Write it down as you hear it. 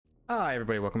Hi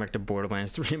everybody, welcome back to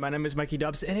Borderlands 3. My name is Mikey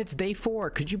Dubs and it's day 4.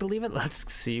 Could you believe it?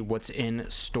 Let's see what's in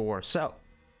store. So,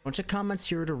 a bunch of comments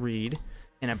here to read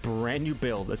and a brand new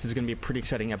build. This is going to be a pretty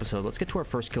exciting episode. Let's get to our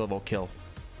first kill kill.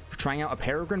 We're trying out a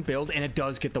Peregrine build and it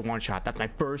does get the one shot. That's my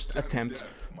first attempt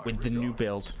with the new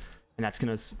build. And that's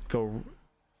going to go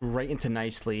right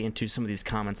nicely into some of these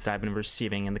comments that I've been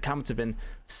receiving. And the comments have been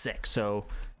sick. So,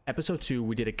 episode 2,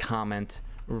 we did a comment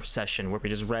session where we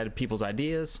just read people's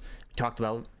ideas. We talked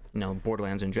about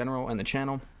Borderlands in general and the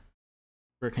channel.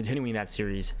 We're continuing that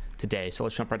series today, so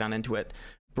let's jump right down into it.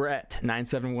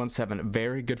 Brett9717,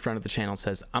 very good friend of the channel,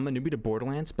 says, I'm a newbie to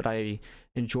Borderlands, but I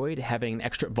enjoyed having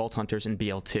extra Vault Hunters in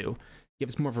BL2.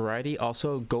 Gives more variety,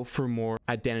 also go for more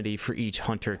identity for each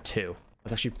hunter too. I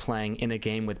was actually playing in a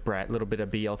game with Brett, a little bit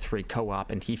of BL3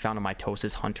 co-op, and he found a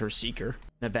mitosis hunter seeker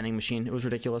in a vending machine. It was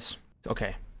ridiculous.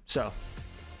 Okay, so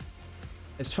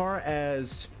as far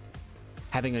as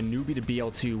having a newbie to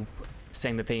BL2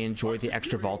 saying that they enjoy the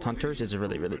extra Vault Hunters is a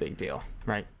really big deal,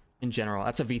 right? In general,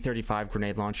 that's a V35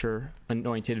 grenade launcher,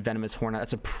 anointed venomous hornet.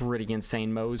 That's a pretty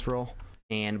insane Mo's roll.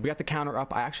 And we got the counter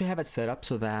up. I actually have it set up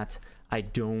so that I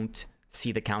don't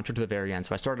see the counter to the very end.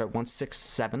 So I started at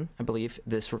 167, I believe,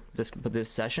 this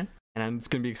session. And it's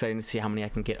going to be exciting to see how many I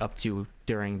can get up to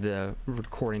during the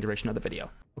recording duration of the video.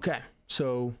 Okay,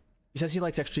 so he says he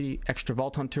likes extra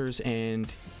Vault Hunters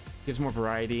and gives more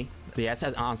variety. Yeah,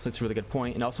 that's honestly, it's a really good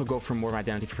point. And also go for more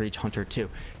identity for each hunter too.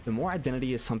 The more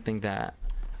identity is something that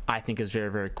I think is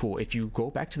very cool. If you go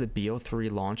back to the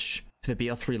BO3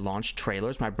 launch,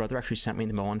 trailers, my brother actually sent me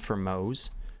the one for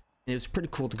Mo's. And it was pretty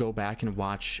cool to go back and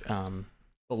watch the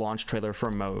launch trailer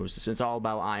for Mo's. It's all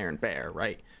about Iron Bear,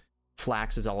 right?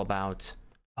 Flax is all about,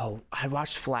 oh, I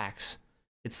watched Flax.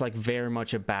 It's like very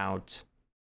much about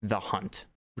the hunt,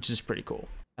 which is pretty cool.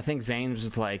 I think Zane was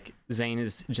just like,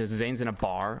 Zane's in a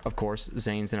bar, of course.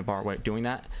 Zane's in a bar, wait, doing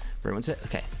that? Ruins it?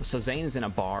 Okay, so Zane is in a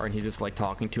bar and he's just like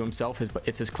talking to himself.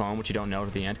 It's his clone, which you don't know to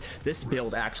the end. This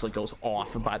build actually goes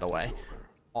off, by the way.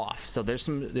 Off. So there's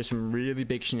some really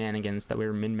big shenanigans that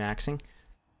we're min-maxing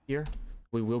here.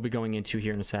 We will be going into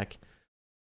here in a sec.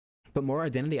 But more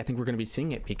identity, I think we're going to be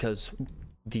seeing it because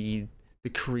the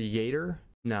creator,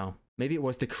 no, maybe it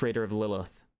was the creator of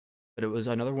Lilith. But it was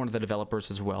another one of the developers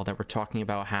as well that were talking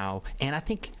about how, and I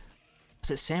think,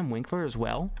 was it Sam Winkler as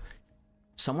well?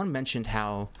 Someone mentioned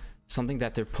how something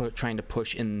that they're trying to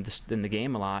push in the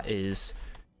game a lot is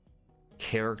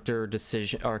character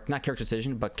decision, or not character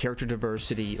decision, but character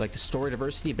diversity, like the story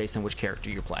diversity based on which character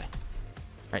you play,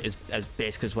 right? As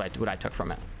basically is what I took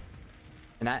from it.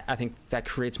 And that, I think that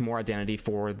creates more identity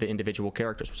for the individual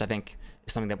characters, which I think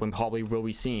is something that we probably will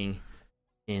be seeing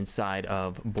inside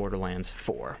of Borderlands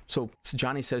 4. So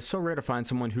Johnny says, so rare to find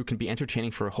someone who can be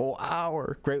entertaining for a whole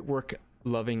hour. Great work,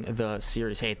 loving the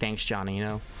series. Hey, thanks, Johnny.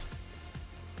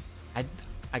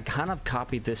 I kind of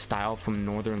copied this style from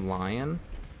Northern Lion,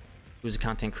 who's a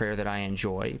content creator that I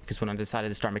enjoy, because when I decided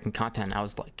to start making content, I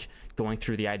was like going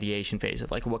through the ideation phase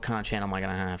of like, what kind of channel am I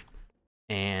gonna have?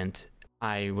 And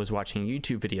I was watching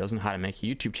YouTube videos on how to make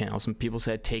YouTube channels, and people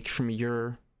said take from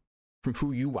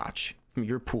who you watch, from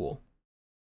your pool.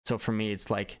 So for me,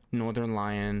 it's like Northern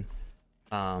Lion.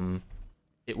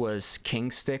 It was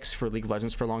King Sticks for League of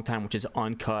Legends for a long time, which is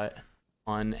uncut,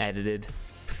 unedited,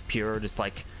 pure, just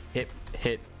like hit,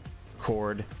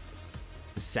 record,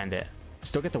 send it.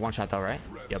 Still get the one shot though, right?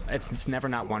 Yep, it's never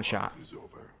not one shot.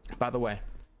 By the way,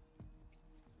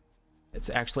 it's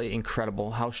actually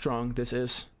incredible how strong this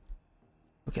is.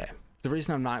 Okay, the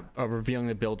reason I'm not revealing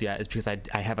the build yet is because I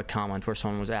have a comment where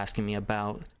someone was asking me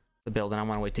about the build, and I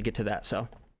want to wait to get to that, so.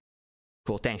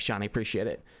 Cool, thanks Johnny, appreciate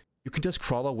it. You can just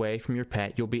crawl away from your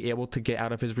pet. You'll be able to get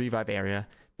out of his revive area.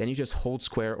 Then you just hold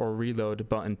square or reload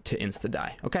button to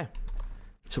insta-die. Okay,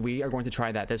 so we are going to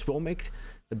try that. This will make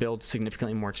the build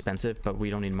significantly more expensive, but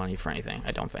we don't need money for anything,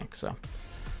 I don't think, so.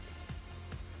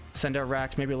 Send out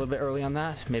racked, maybe a little bit early on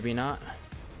that, maybe not.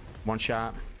 One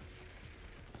shot,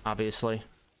 obviously.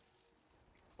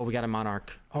 Oh, we got a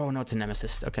Monarch. Oh no, it's a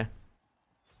Nemesis, okay.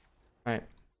 All right,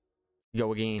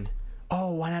 go again.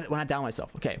 Oh, why not down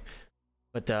myself? Okay,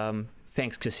 but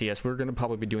thanks Casillas. We're gonna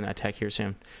probably be doing that tech here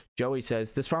soon. Joey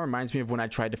says, this farm reminds me of when I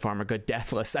tried to farm a good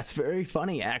Deathless. That's very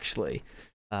funny actually,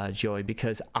 Joey,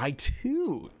 because I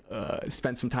too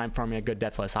spent some time farming a good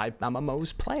Deathless. I'm a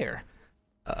Mo's player.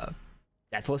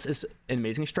 Deathless is an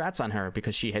amazing strats on her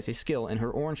because she has a skill in her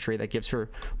orange tree that gives her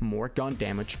more gun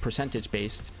damage percentage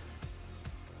based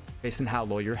on how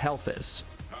low your health is.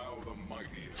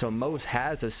 So Mo's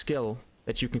has a skill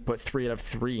that you can put 3 out of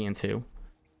 3 into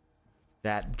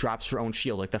that drops her own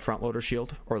shield, like the front loader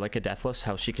shield, or like a Deathless,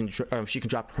 how she can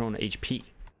drop her own HP.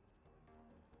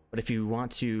 But if you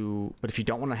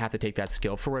don't want to have to take that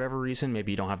skill for whatever reason,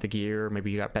 maybe you don't have the gear, maybe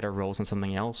you got better rolls on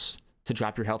something else to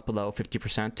drop your health below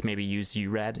 50%, to maybe use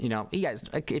URED. You know, you guys,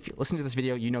 if you listen to this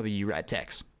video, you know the URED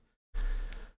techs.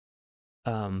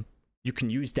 You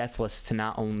can use Deathless to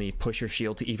not only push your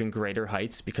shield to even greater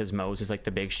heights, because Moze is like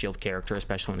the big shield character,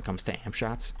 especially when it comes to amp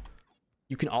shots.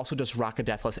 You can also just rock a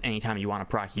Deathless anytime you want to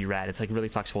proc URED. It's like really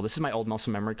flexible. This is my old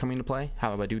muscle memory coming into play.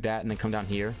 How do I do that and then come down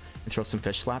here and throw some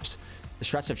fish slaps? The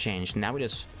strats have changed. Now we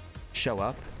just show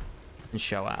up and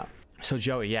show out. So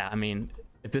Joey, yeah, I mean,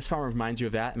 if this farm reminds you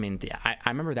of that, I mean, yeah, I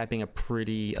remember that being a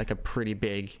pretty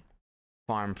big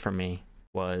farm for me,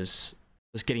 was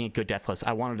getting a good Deathless.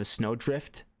 I wanted a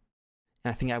Snowdrift,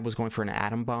 and I think I was going for an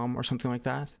Atom Bomb or something like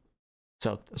that.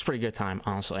 So it's a pretty good time,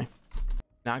 honestly.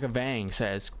 Nagavang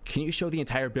says, can you show the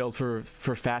entire build for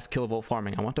fast kilovolt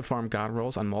farming? I want to farm God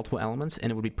rolls on multiple elements,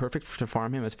 and it would be perfect to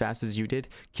farm him as fast as you did.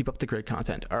 Keep up the great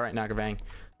content. All right, Nagavang,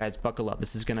 guys, buckle up.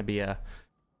 This is going to be a...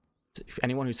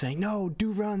 Anyone who's saying, no,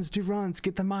 do runs,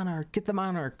 get the Monarch, get the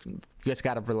Monarch. You guys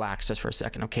got to relax just for a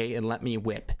second, okay? And let me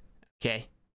whip, okay?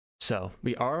 So,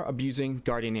 we are abusing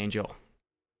Guardian Angel.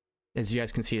 As you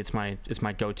guys can see, it's my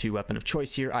go-to weapon of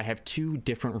choice here. I have 2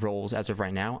 different roles as of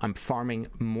right now. I'm farming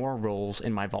more roles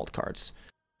in my vault cards.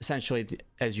 Essentially,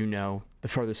 as you know, the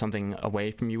further something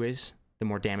away from you is, the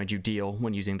more damage you deal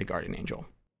when using the Guardian Angel.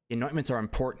 The anointments are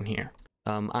important here.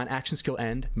 On action skill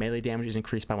end, melee damage is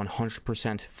increased by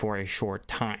 100% for a short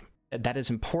time. That is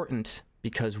important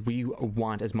because we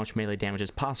want as much melee damage as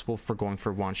possible for going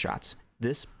for one-shots.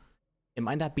 It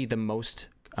might not be the most...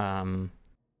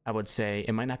 I would say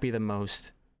it might not be the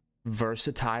most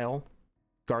versatile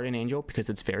Guardian Angel because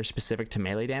it's very specific to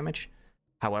melee damage.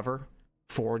 However,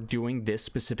 for doing this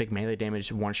specific melee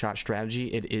damage one-shot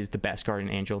strategy, it is the best Guardian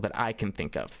Angel that I can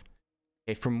think of.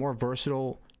 Okay, for more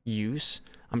versatile use,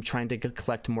 I'm trying to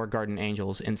collect more Guardian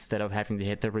Angels instead of having to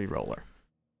hit the reroller.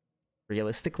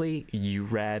 Realistically,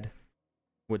 URED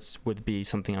would be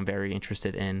something I'm very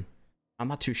interested in. I'm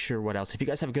not too sure what else. If you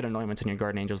guys have good anointments in your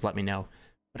Guardian Angels, let me know.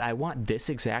 But I want this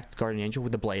exact Guardian Angel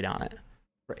with the blade on it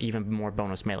for even more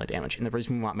bonus melee damage. And the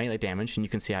reason we want melee damage, and you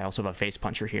can see I also have a face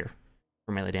puncher here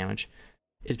for melee damage,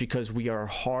 is because we are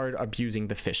hard abusing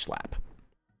the fish slap.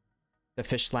 The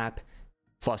fish slap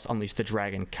plus Unleash the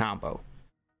Dragon combo.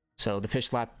 So the fish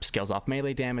slap scales off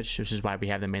melee damage, which is why we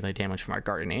have the melee damage from our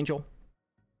Guardian Angel.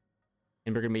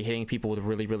 And we're going to be hitting people with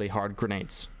really, really hard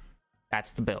grenades.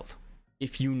 That's the build.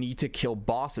 If you need to kill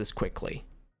bosses quickly,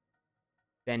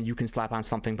 then you can slap on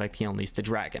something like the Unleash the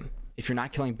Dragon. If you're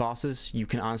not killing bosses, you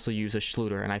can honestly use a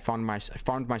Schluter, and I found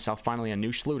myself finally a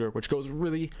new Schluter, which goes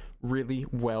really, really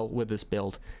well with this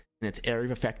build. And it's area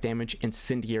of effect damage,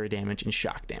 incendiary damage, and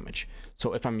shock damage.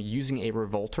 So if I'm using a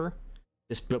Revolter,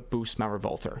 this boosts my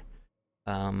Revolter.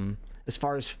 As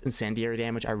far as incendiary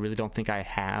damage, I really don't think I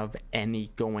have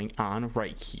any going on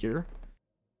right here.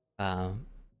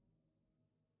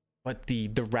 But the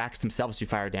racks themselves do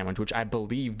fire damage, which I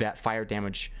believe that fire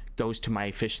damage goes to my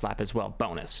fish slap as well,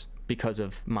 bonus, because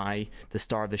of the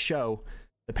star of the show,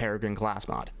 the Peregrine Glass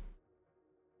mod.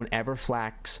 Whenever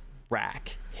Flax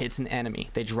rack hits an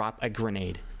enemy, they drop a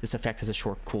grenade. This effect has a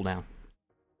short cooldown.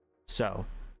 So,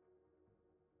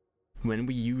 when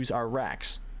we use our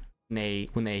racks,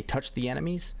 when they touch the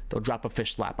enemies, they'll drop a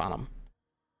fish slap on them.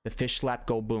 The fish slap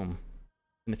go boom.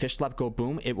 When the fish slap go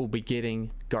boom, it will be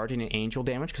getting Guardian and Angel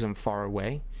damage because I'm far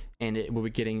away, and it will be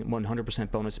getting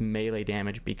 100% bonus melee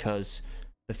damage because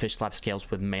the fish slap scales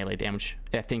with melee damage,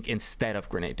 I think, instead of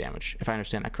grenade damage, if I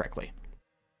understand that correctly.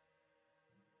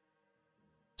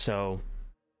 So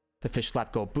the fish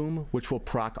slap go boom, which will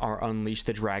proc our Unleash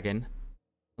the Dragon.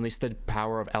 Unleash the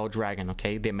power of El Dragon,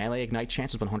 okay? The melee ignite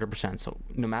chance is 100%, so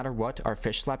no matter what, our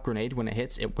fish slap grenade, when it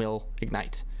hits, it will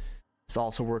ignite. This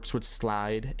also works with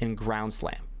Slide and Ground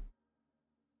Slam.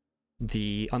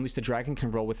 The Unleash the Dragon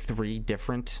can roll with 3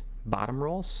 different bottom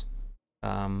rolls.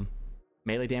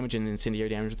 Melee damage and incendiary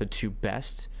damage are the 2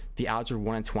 best. The odds are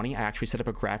 1 in 20. I actually set up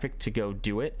a graphic to go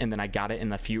do it, and then I got it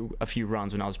in a few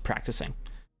runs when I was practicing.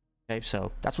 Okay,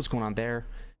 so that's what's going on there.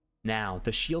 Now,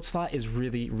 the shield slot is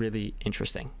really, really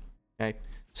interesting. Okay,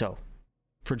 so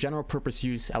for general purpose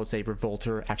use, I would say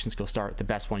Revolter, Action Skill Start, the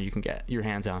best one you can get your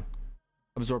hands on.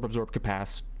 Absorb,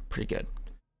 Capac, pretty good.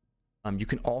 You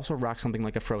can also rock something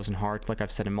like a Frozen Heart, like I've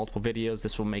said in multiple videos.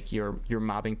 This will make your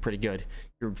mobbing pretty good.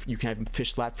 You can have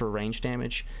Fish Slap for range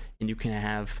damage, and you can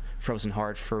have Frozen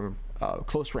Heart for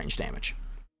close range damage.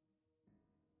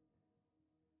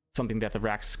 Something that the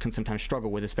racks can sometimes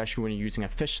struggle with, especially when you're using a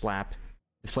Fish Slap.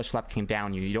 The Fish Slap can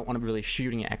down you. You don't want to be really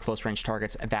shooting it at close range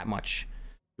targets that much.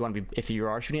 You want to be, if you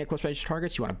are shooting at close range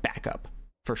targets, you want to back up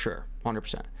for sure,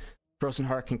 100%. Frozen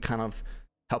Heart can kind of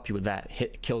help you with that.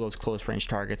 Kill those close range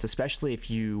targets, especially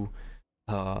if you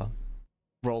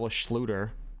roll a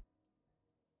Schluter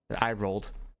that I rolled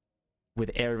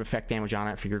with area of effect damage on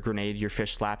it for your grenade, your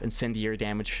fish slap, incendiary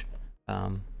damage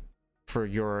for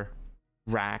your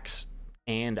racks,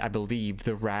 and I believe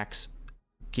the racks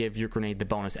give your grenade the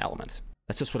bonus element.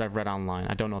 That's just what I've read online.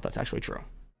 I don't know if that's actually true.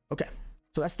 Okay,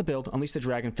 so that's the build. Unleash the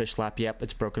Dragon, fish slap. Yep,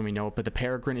 it's broken, we know it, but the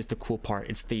Peregrine is the cool part.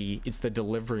 It's the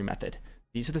delivery method.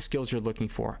 These are the skills you're looking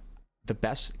for. The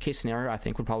best case scenario, I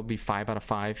think, would probably be 5 out of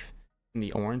 5 in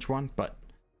the orange one, but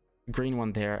the green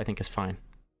one there, I think, is fine.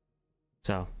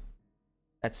 So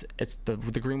it's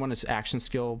the green one is action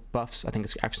skill buffs. I think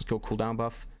it's action skill cooldown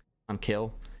buff on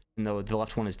kill, and the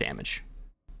left one is damage.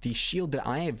 The shield that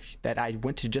I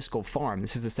went to just go farm.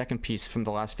 This is the second piece from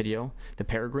the last video. The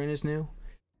Peregrine is new,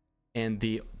 and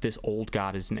this Old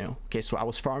God is new. Okay, so I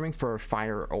was farming for a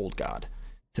Fire Old God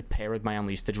to pair with my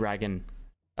Unleash the Dragon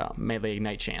melee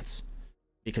ignite chance,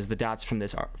 because the dots from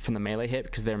the melee hit,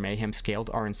 because they're mayhem scaled,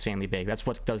 are insanely big. That's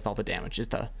what does all the damage, is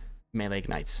the melee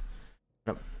ignites.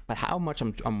 But how much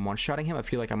I'm one-shotting him, I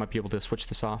feel like I might be able to switch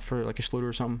this off for like a Schluter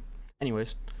or something.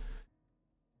 Anyways,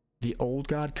 the Old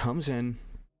God comes in,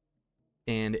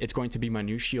 and it's going to be my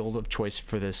new shield of choice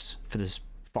for this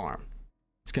farm.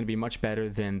 It's going to be much better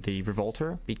than the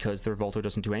Revolter, because the Revolter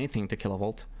doesn't do anything to kill a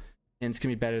Volt, and it's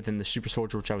going to be better than the Super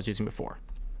Soldier, which I was using before,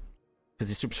 because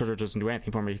the Super Soldier doesn't do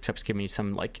anything for me except give me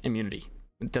some like immunity.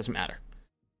 It doesn't matter.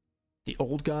 The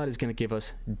Old God is going to give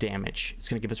us damage. It's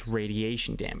going to give us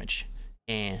radiation damage,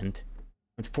 and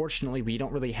unfortunately we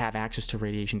don't really have access to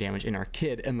radiation damage in our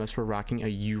kit unless we're rocking a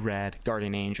URAD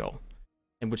Guardian Angel,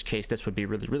 in which case this would be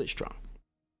really strong.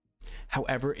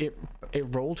 However, it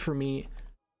rolled for me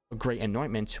a Great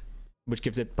Anointment, which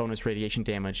gives it bonus radiation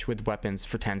damage with weapons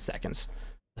for 10 seconds.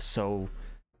 So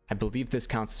I believe this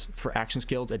counts for action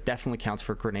skills. It definitely counts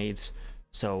for grenades.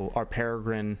 So our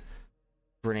Peregrine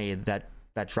grenade that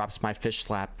drops my fish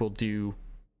slap will do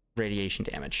radiation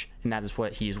damage, and that is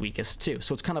what he is weakest to.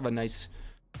 So it's kind of a nice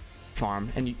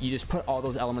farm, and you just put all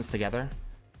those elements together.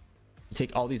 You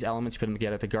take all these elements, you put them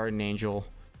together: the Guardian Angel,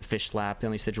 the fish slap, the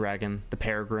Unleash the Dragon, the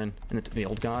Peregrine, and the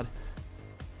Old God,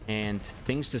 and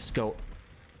things just go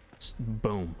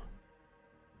boom.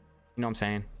 You know what I'm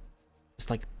saying? Just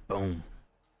like boom.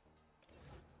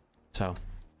 So,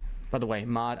 by the way,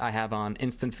 mod I have on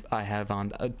instant.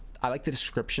 I like the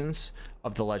descriptions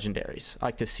of the legendaries. I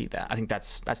like to see that. I think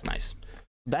that's nice.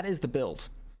 That is the build.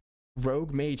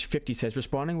 Rogue Mage 50 says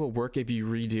respawning will work if you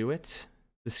redo it.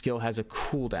 The skill has a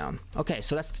cooldown. Okay,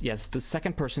 so that's, yes, the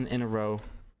second person in a row,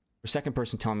 or second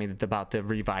person telling me about the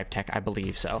revive tech, I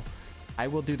believe. So I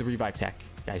will do the revive tech,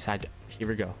 guys. Here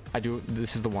we go.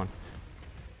 This is the one.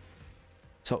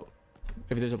 So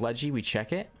if there's a Leggy, we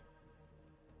check it.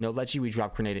 No Leggy, we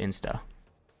drop grenade insta.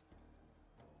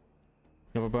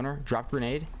 Nova Boner, drop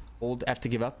grenade, hold F to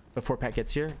give up before Pet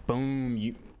gets here.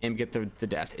 Boom, and get the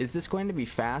death. Is this going to be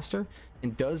faster?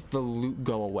 And does the loot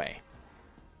go away?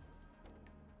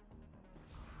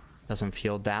 Doesn't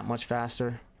feel that much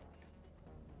faster.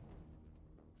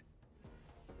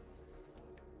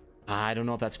 I don't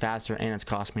know if that's faster, and it's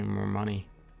cost me more money.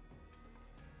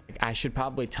 I should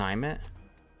probably time it,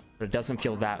 but it doesn't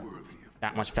feel that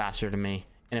much faster to me.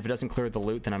 And if it doesn't clear the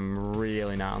loot, then I'm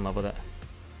really not in love with it.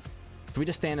 Can we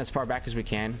just stand as far back as we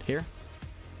can here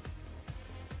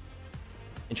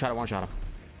and try to one-shot him?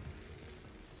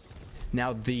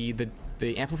 Now the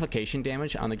amplification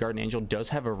damage on the Guardian Angel does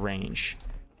have a range.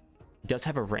 It does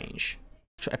have a range.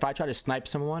 If I try to snipe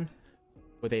someone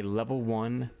with a level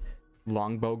 1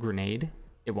 longbow grenade,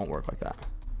 it won't work like that.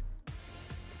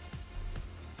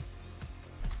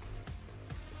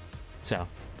 So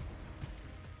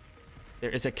there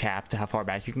is a cap to how far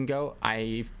back you can go.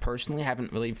 I personally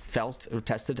haven't really felt or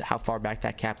tested how far back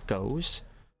that cap goes.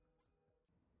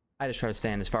 I just try to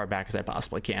stand as far back as I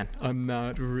possibly can. I'm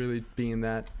not really being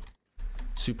that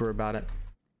super about it.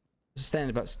 Just stand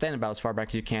about as far back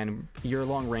as you can. You're a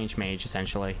long range mage,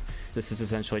 essentially. This is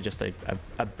essentially just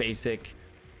a basic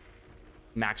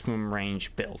maximum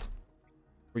range build,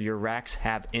 where your racks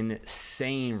have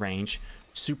insane range,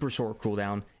 super short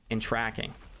cooldown, and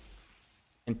tracking,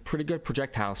 and pretty good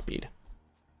projectile speed.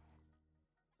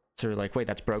 So you're like, wait,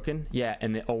 that's broken? Yeah,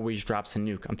 and it always drops a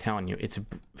nuke. I'm telling you,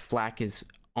 Flak is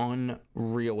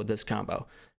unreal with this combo.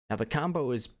 Now the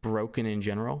combo is broken in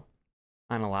general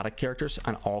on a lot of characters,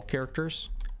 on all characters,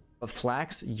 but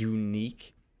Flak's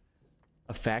unique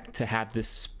effect to have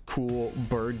this cool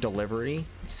bird delivery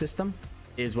system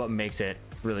is what makes it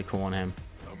really cool on him.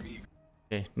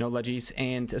 Okay, no Leggies.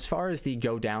 And as far as the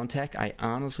go down tech, I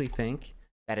honestly think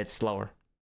that it's slower.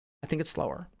 I think it's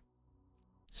slower.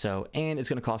 So, and it's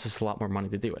going to cost us a lot more money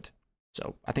to do it.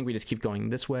 So I think we just keep going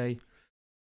this way.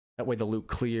 That way the loot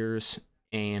clears,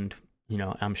 and you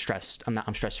know, I'm stress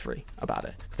free about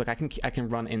it. Cause look, I can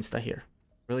run insta here.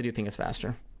 Really do think it's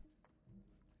faster.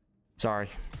 Sorry,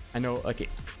 I know, like,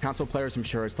 console players, I'm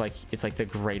sure it's like the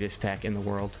greatest tech in the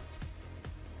world.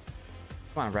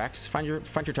 Come on, Rex, find your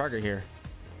target here.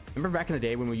 Remember back in the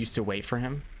day when we used to wait for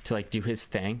him to like do his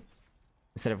thing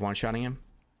instead of one-shotting him?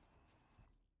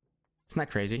 Isn't that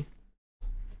crazy?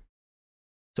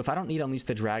 So if I don't need Unleash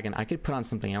the Dragon, I could put on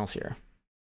something else here.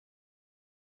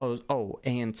 Oh,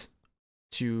 and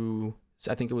to,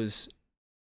 I think it was,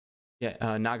 yeah,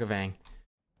 Nagavang.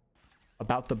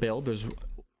 About the build, there's a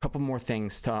couple more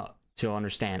things to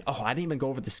understand. Oh, I didn't even go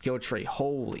over the skill tree.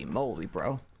 Holy moly,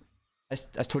 bro.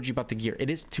 I told you about the gear. It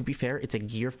is, to be fair, it's a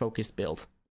gear-focused build.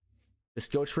 The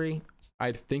skill tree,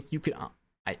 I think you could,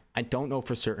 I don't know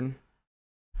for certain,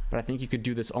 but I think you could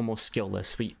do this almost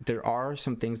skill-less. There are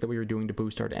some things that we were doing to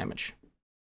boost our damage.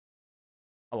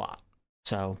 A lot.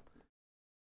 So,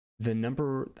 the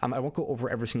number, I won't go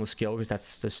over every single skill because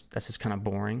that's just kind of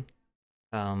boring.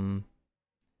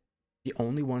 The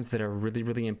only ones that are really,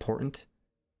 really important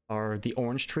are the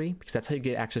orange tree, because that's how you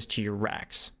get access to your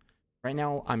racks. Right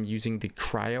now, I'm using the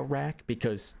cryo rack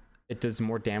because it does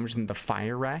more damage than the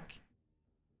fire rack.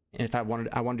 And if I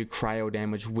want to do cryo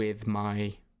damage with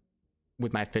my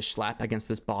fish slap against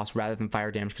this boss rather than fire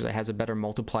damage, because it has a better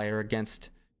multiplier against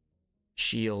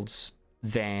shields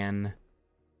than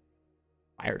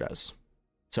fire does.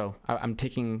 So I'm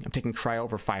taking cryo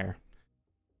over fire.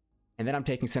 And then I'm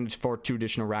taking Send for 2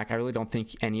 additional rack. I really don't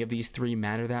think any of these 3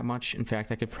 matter that much. In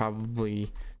fact, I could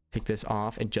probably take this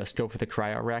off and just go for the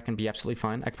cryo rack and be absolutely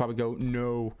fine. I could probably go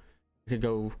no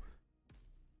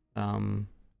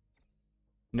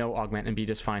augment and be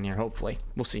just fine here, hopefully.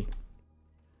 We'll see.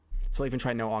 So I'll even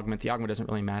try no augment. The augment doesn't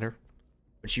really matter.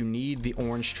 But you need the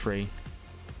orange tree.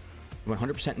 You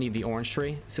 100% need the orange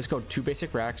tree. Let's just go 2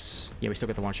 basic racks. Yeah, we still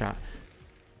get the 1 shot.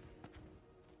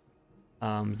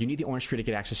 You need the orange tree to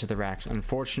get access to the racks.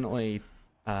 Unfortunately,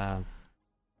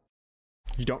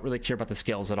 you don't really care about the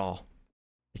skills at all.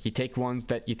 Like, you take ones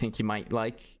that you think you might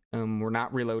like. We're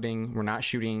not reloading, we're not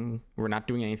shooting, we're not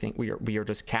doing anything. We are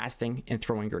just casting and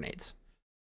throwing grenades.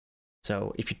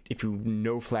 So if you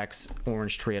no flex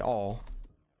orange tree at all,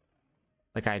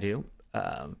 like I do,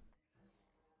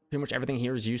 pretty much everything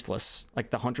here is useless. Like,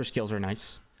 the hunter skills are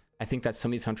nice. I think that some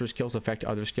of these hunter skills affect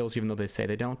other skills, even though they say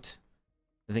they don't.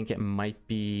 I think it might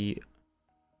be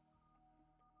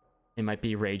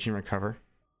rage and recover.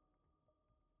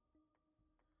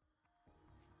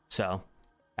 So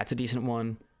that's a decent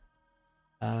one.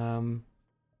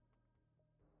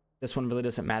 This one really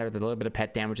doesn't matter. The little bit of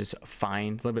pet damage is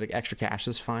fine. A little bit of extra cash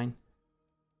is fine.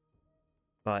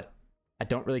 But I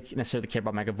don't really necessarily care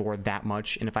about Megavore that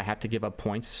much. And if I have to give up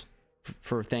points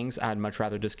for things, I'd much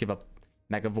rather just give up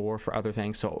Megavore for other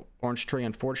things. So Orange Tree,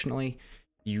 unfortunately,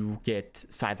 you get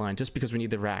sidelined just because we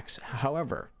need the racks.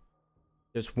 However,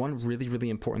 there's one really, really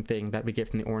important thing that we get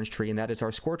from the Orange Tree, and that is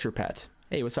our Scorcher pet.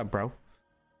 Hey, what's up, bro?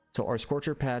 So our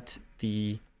Scorcher pet,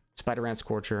 the Spider-Man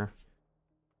Scorcher,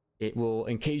 it will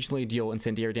occasionally deal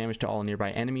incendiary damage to all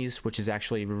nearby enemies, which is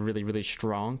actually really, really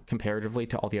strong comparatively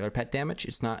to all the other pet damage.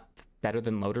 It's not better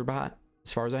than Loaderbot,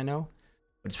 as far as I know,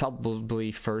 but it's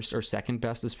probably first or second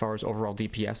best as far as overall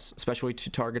DPS, especially to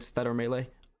targets that are melee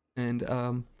and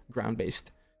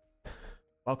ground-based.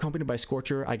 While accompanied by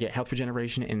Scorcher, I get health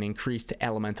regeneration and increased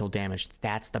elemental damage.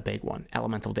 That's the big one.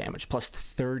 Elemental damage, plus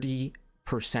 30%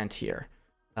 here.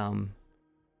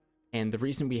 And the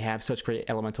reason we have such great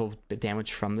elemental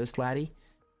damage from this laddie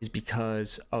is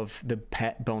because of the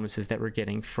pet bonuses that we're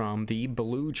getting from the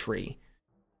blue tree,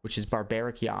 which is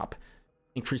Barbaric Yop.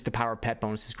 Increase the power of pet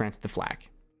bonuses granted the flag.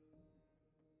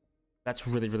 That's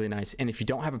really, really nice. And if you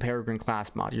don't have a Peregrine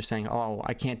class mod, you're saying, oh,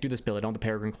 I can't do this build, I don't have the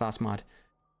Peregrine class mod.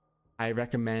 I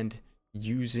recommend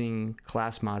using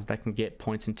class mods that can get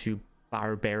points into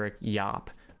Barbaric Yop.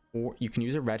 Or you can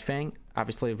use a Red Fang.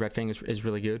 Obviously, Red Fang is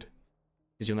really good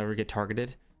because you'll never get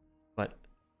targeted. But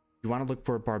you want to look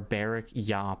for Barbaric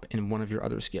Yop in one of your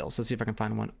other skills. Let's see if I can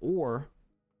find one. Or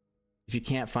if you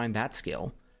can't find that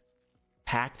skill,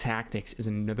 Pack Tactics is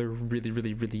another really,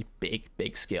 really, really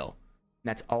big skill. And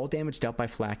that's all damage dealt by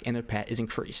Flak and their pet is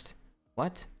increased.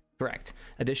 What? Correct.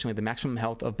 Additionally, the maximum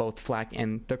health of both Flak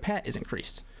and their pet is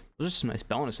increased. Those are some nice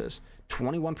bonuses.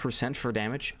 21% for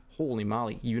damage. Holy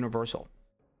moly. Universal.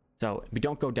 So we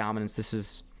don't go dominance. This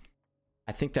is,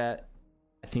 I think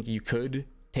you could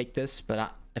take this,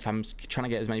 but if I'm trying to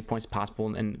get as many points as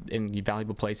possible in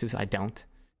valuable places, I don't.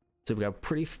 So we go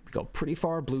pretty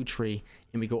far blue tree,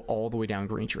 and we go all the way down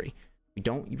green tree. We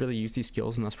don't really use these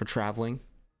skills unless we're traveling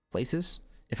places.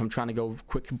 If I'm trying to go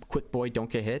quick boy, don't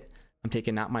get hit, I'm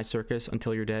taking Not My Circus,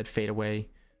 Until You're Dead, Fade Away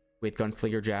with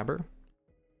Gunslinger Jabber.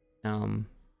 And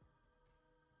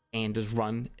just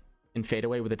run and fade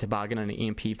away with a toboggan and an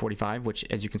EMP 45, which,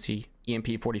 as you can see,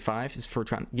 EMP 45 is for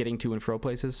getting to and fro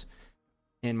places.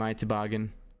 And my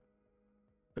toboggan,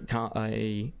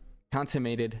 a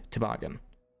consummated toboggan,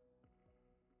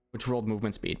 which rolled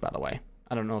movement speed, by the way.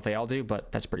 I don't know if they all do,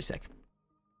 but that's pretty sick.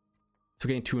 So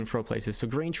getting to and fro places. So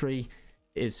Green Tree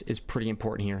is pretty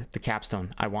important here. The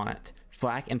capstone, I want it.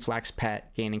 Flak and Flak's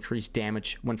pet gain increased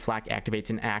damage when Flak activates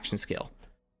an action skill.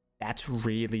 That's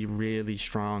really, really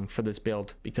strong for this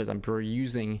build because we're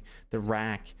using the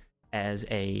rack as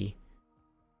a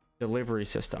delivery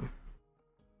system.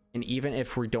 And even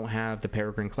if we don't have the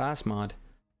Peregrine class mod,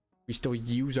 we still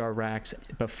use our racks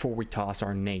before we toss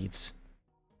our nades.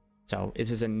 So this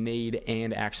is a nade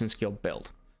and action skill build.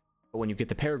 But when you get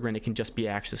the Peregrine, it can just be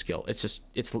action skill. It's just,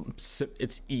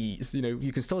 it's ease. You know,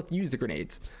 you can still use the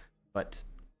grenades, but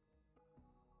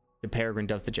the Peregrine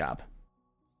does the job.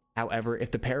 However,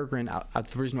 if the Peregrine, the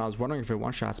reason why I was wondering if it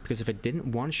one-shots, because if it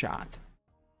didn't one-shot,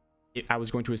 I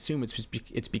was going to assume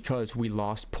it's because we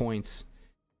lost points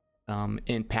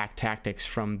in pack tactics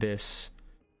from this.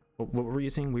 What were we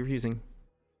using? We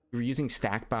were using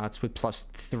stack bots with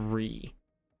 +3.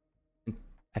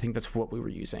 I think that's what we were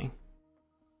using.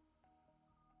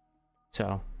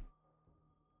 So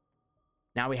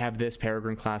now we have this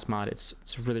Peregrine class mod.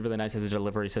 It's really, really nice as a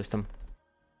delivery system.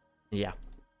 Yeah.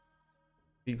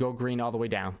 You go green all the way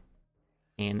down,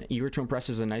 and Eager to Impress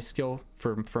is a nice skill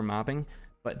for mobbing,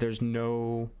 but there's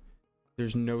no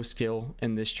skill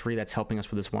in this tree that's helping us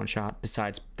with this one shot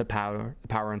besides the power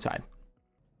inside.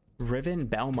 Riven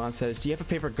Belmont says, do you have a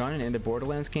favorite gun in the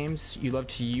Borderlands games you love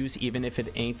to use even if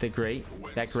it ain't that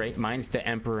great? Mine's the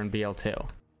Emperor in BL2.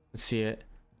 Let's see it.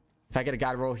 If I get a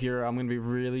Godroll here, I'm gonna be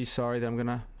really sorry that I'm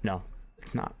gonna... No,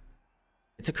 it's not.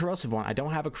 It's a corrosive one. I don't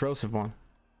have a corrosive one.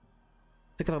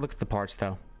 Take a look at the parts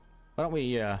though. Why don't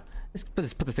we let's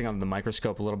put this thing under the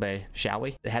microscope a little bit, shall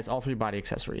we? It has all 3 body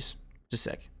accessories, just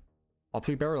sick. All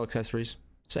 3 barrel accessories,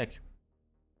 sick.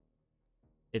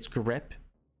 Its grip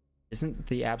isn't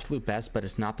the absolute best, but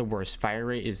it's not the worst. Fire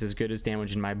rate is as good as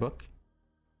damage in my book.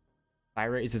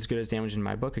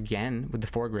 Again with the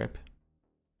foregrip.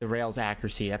 The rail's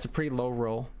accuracy, that's a pretty low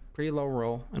roll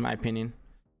in my opinion.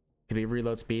 Could be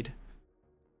reload speed,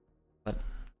 but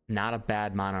not a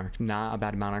bad monarch,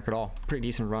 at all. Pretty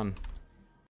decent run.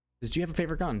 Do you have a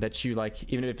favorite gun that you like,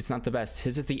 even if it's not the best?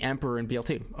 His is the Emperor in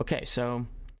BL2. Okay, so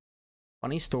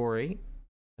funny story.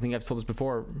 I think I've told this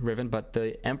before, Riven, but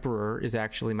the Emperor is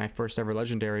actually my first ever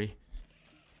legendary.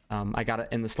 I got it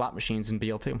in the slot machines in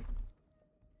BL2.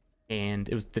 And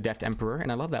it was the Deft Emperor, and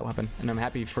I love that weapon. And I'm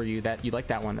happy for you that you like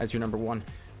that one as your number 1.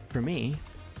 For me,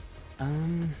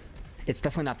 it's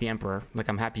definitely not the Emperor. Like,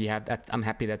 I'm happy you have that. I'm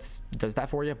happy does that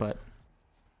for you, but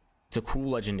it's a cool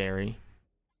legendary.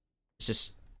 It's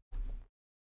just,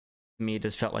 to me, it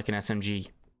just felt like an SMG.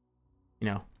 You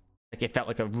know, like it felt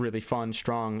like a really fun,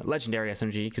 strong legendary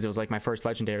SMG because it was like my first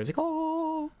legendary. I was like,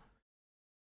 oh,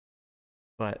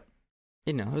 but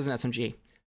you know, it was an SMG.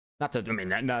 Not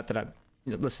that I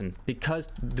listen,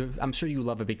 because I'm sure you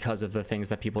love it because of the things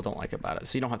that people don't like about it.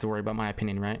 So you don't have to worry about my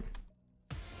opinion, right?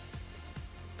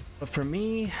 But for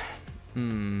me,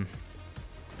 something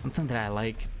that I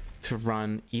like to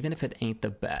run, even if it ain't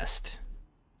the best.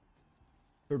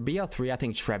 For BL3, I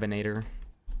think Trevinator,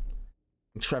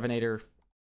 at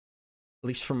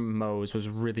least from Moe's, was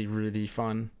really, really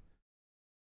fun.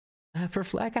 For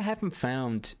Flak, I haven't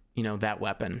found, you know, that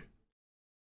weapon.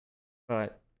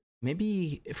 But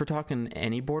maybe if we're talking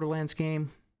any Borderlands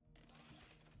game,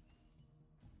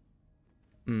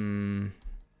 I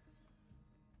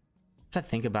have to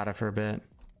think about it for a bit.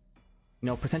 You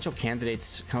know, potential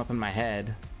candidates come up in my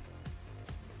head.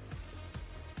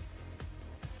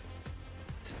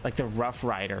 Like the Rough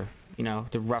Rider, you know,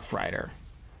 the Rough Rider.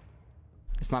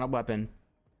 It's not a weapon,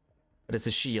 but it's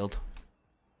a shield.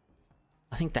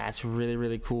 I think that's really,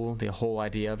 really cool. The whole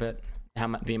idea of it, the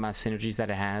amount of synergies that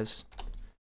it has.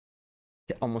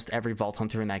 Almost every Vault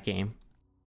Hunter in that game.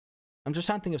 I'm just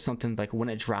trying to think of something like when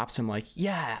it drops, I'm like,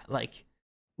 yeah, like,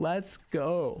 let's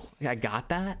go. Like, I got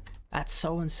that. That's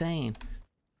so insane.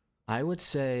 I would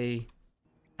say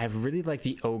I really like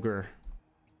the Ogre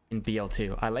in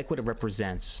BL2. I like what it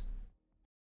represents.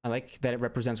 I like that it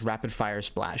represents rapid fire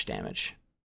splash damage.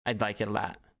 I'd like it a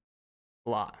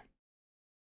lot.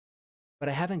 But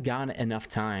I haven't gotten it enough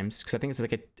times because I think it's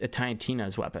like a Tiny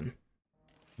Tina's weapon,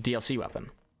 DLC weapon.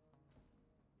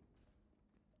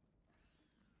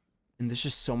 And there's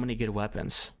just so many good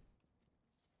weapons.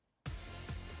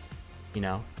 You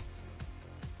know?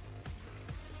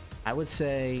 I would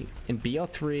say in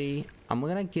BO3, I'm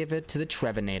gonna give it to the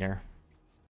Trevinator,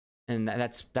 and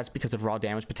that's because of raw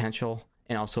damage potential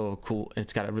and also cool.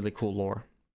 It's got a really cool lore.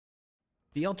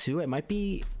 BL2, it might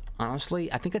be,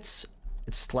 honestly, I think it's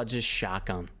Sludge's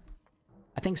Shotgun.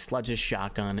 I think Sludge's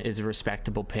Shotgun is a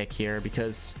respectable pick here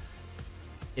because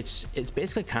it's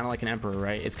basically kind of like an Emperor,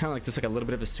 right? It's kind of like just like a little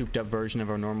bit of a souped up version of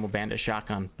our normal Bandit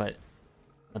Shotgun, but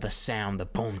the sound, the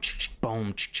boom,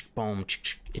 boom, boom,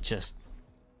 it just,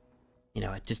 you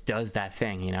know, it just does that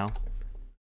thing, you know,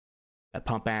 that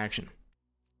pump action.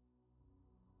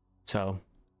 So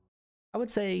I would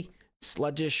say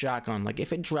Sludge's Shotgun. Like,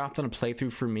 if it dropped on a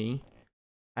playthrough for me,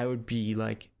 I would be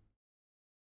like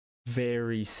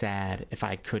very sad if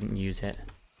I couldn't use it.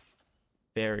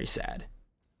 Very sad.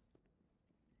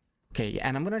 Okay,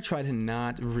 and I'm gonna try to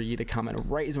not read a comment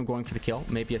right as I'm going for the kill,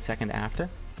 maybe a second after.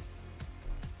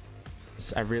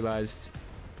 I realized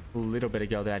a little bit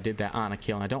ago that I did that on a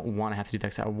kill, and I don't want to have to do that,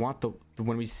 because I want the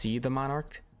when we see the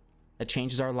Monarch that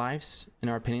changes our lives and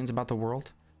our opinions about the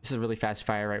world. This is a really fast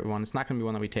fire right one. It's not going to be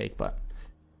one that we take, but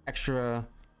extra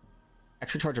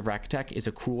charge of rack attack is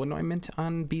a cool anointment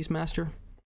on Beastmaster.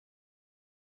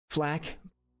 Flak,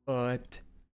 but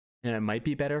it might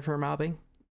be better for mobbing.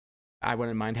 I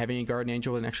wouldn't mind having a Guardian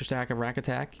Angel with an extra stack of rack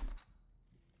attack,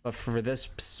 but for this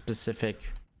specific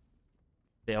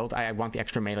build, I want the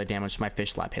extra melee damage so my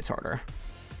fish slap hits harder.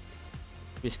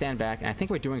 We stand back, and I think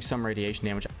we're doing some radiation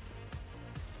damage.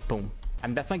 Boom.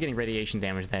 I'm definitely getting radiation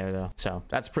damage there, though, so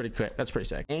that's pretty quick. That's pretty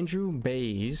sick. Andrew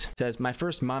Bays says, my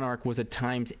first Monarch was a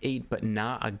 ×8, but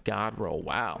not a Godroll.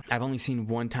 Wow. I've only seen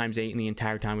one ×8 in the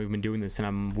entire time we've been doing this, and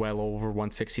I'm well over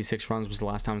 166 runs was the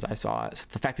last time I saw it. So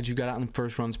the fact that you got out in the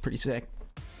first run is pretty sick.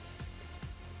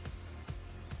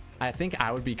 I think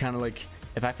I would be kind of like,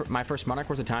 if my first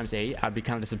Monarch was a ×8, I'd be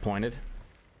kind of disappointed.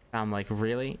 I'm like,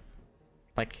 really?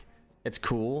 Like, it's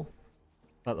cool,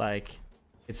 but like,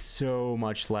 it's so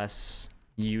much less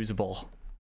usable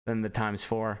than the ×4.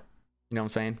 You know what I'm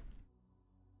saying?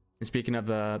 And speaking of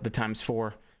the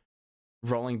 ×4,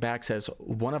 Rolling Back says,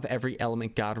 one of every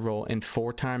element Godroll in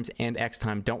 4x and X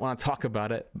time. Don't want to talk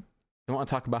about it. Don't want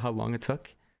to talk about how long it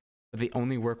took. But they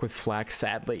only work with Flak,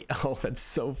 sadly. Oh, that's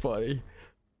so funny.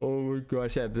 Oh my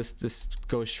gosh, yeah, this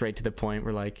goes straight to the point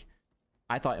where, like,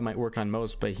 I thought it might work on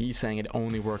most, but he's saying it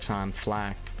only works on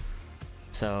Flak.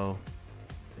 So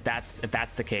if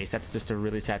that's the case, that's just a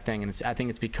really sad thing, and I think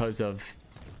it's because of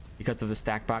the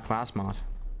Stackbot class mod.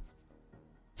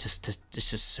 It's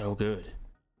just so good.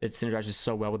 It synergizes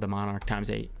so well with the Monarch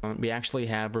 ×8. We actually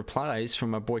have replies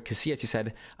from our boy Casillas. He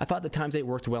said, I thought the ×8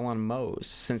 worked well on Moze,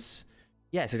 since,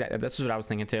 yes, exactly, that's what I was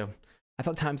thinking too. I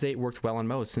thought ×8 worked well on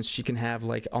Moze, since she can have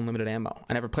like unlimited ammo.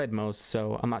 I never played Moze,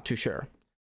 so I'm not too sure.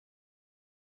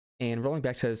 And Rolling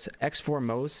Back says, X4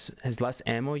 Moze has less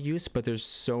ammo use, but there's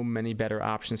so many better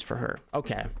options for her.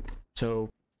 Okay, so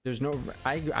there's no,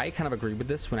 I kind of agree with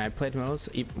this. When I played Moze,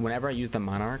 whenever I used the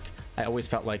Monarch, I always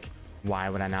felt like, why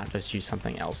would I not just use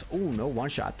something else? Oh, no one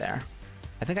shot there.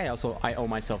 I think I owe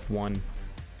myself one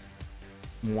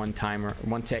timer,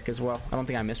 one tick as well. I don't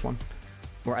think I missed one.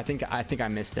 Or I think I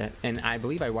missed it. And I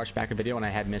believe I watched back a video and I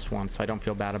had missed one, so I don't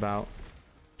feel bad about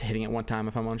hitting it one time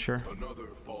if I'm unsure.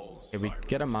 Okay, we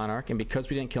get a Monarch, and because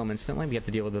we didn't kill him instantly, we have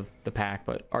to deal with the pack,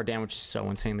 but our damage is so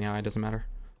insanely high, it doesn't matter.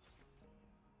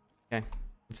 Okay,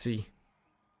 let's see.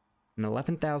 An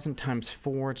 11,000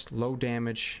 ×4, it's low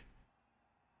damage.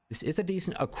 This is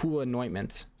a cool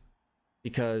anointment,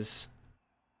 because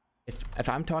if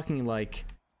I'm talking like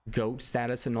GOAT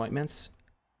status anointments,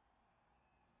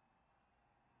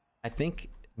 I think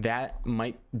that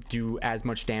might do as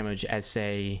much damage as,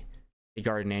 say, a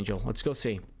Guardian Angel. Let's go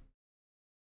see.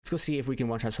 Let's go see if we can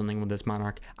one-shot something with this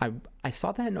Monarch. I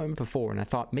saw that anointment before, and I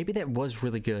thought maybe that was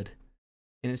really good.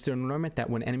 And it's an anointment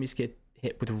that when enemies get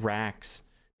hit with racks,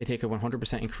 they take a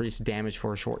 100% increased damage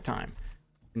for a short time.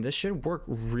 And this should work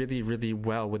really, really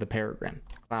well with the Peregrine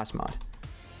class mod,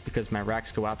 because my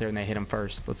racks go out there and they hit them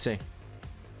first. Let's see.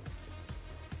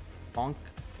 Bonk.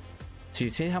 So you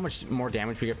see how much more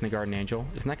damage we get from the Guardian Angel?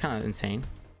 Isn't that kind of insane?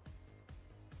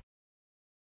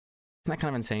 Isn't that kind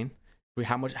of insane?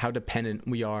 How dependent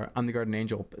we are on the Guardian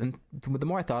Angel. And the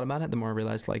more I thought about it, the more I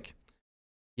realized, like,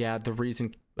 yeah, the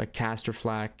reason like caster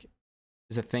flak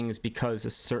is a thing is because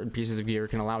certain pieces of gear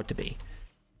can allow it to be.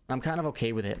 And I'm kind of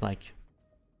okay with it. Like,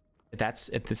 if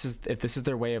this is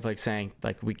their way of like saying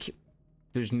like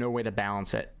there's no way to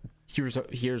balance it.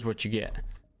 Here's what you get.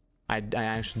 I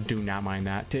actually do not mind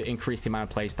that, to increase the amount of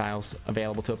play styles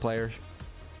available to a player.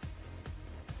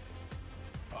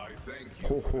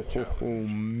 Oh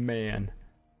man,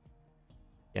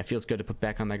 yeah, it feels good to put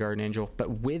back on that Guardian Angel, but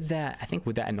with that, I think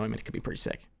with that anointment it could be pretty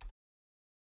sick.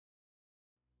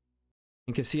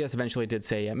 And Casillas eventually did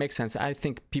say, yeah, it makes sense. I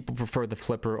think people prefer the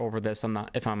flipper over this. I'm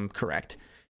not, if I'm correct.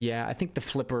 Yeah, I think the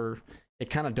flipper, it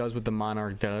kind of does what the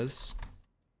Monarch does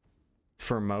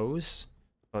for Moe's,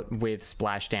 but with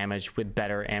splash damage, with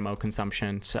better ammo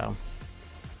consumption. So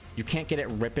you can't get it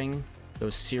ripping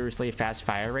those seriously fast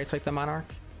fire rates like the Monarch,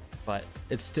 but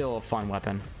it's still a fun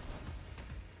weapon.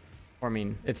 Or I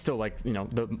mean, it's still like, you know,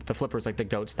 the flipper is like the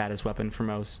GOAT status weapon for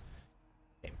Moe's.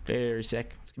 Okay, very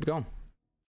sick. Let's keep it going.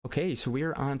 Okay, so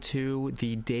we're on to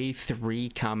the day 3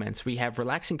 comments. We have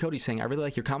Relaxing Cody saying, I really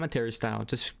like your commentary style.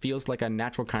 Just feels like a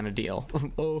natural kind of deal.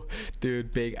 Oh,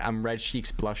 dude, big. I'm red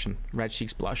cheeks blushing. Red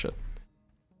cheeks blushing.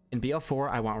 In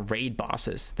BL4, I want raid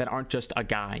bosses that aren't just a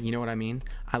guy. You know what I mean?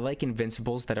 I like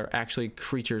invincibles that are actually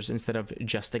creatures instead of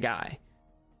just a guy.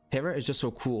 Terra is just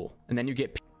so cool. And then you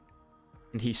get...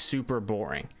 and he's super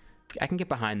boring. I can get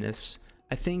behind this.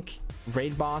 I think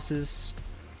raid bosses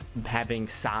having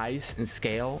size and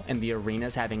scale, and the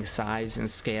arenas having size and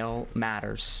scale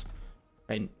matters,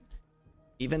 right?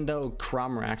 Even though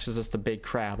Cromrax is just a big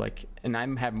crab, like, and I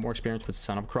have more experience with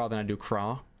Son of Craw than I do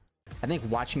Craw. I think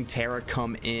watching Terra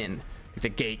come in, like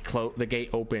the gate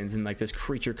opens and like this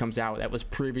creature comes out that was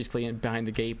previously behind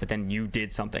the gate, but then you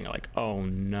did something like, oh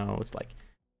no, it's like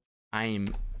I'm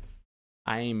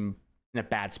in a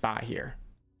bad spot here.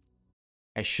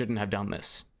 I shouldn't have done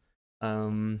this.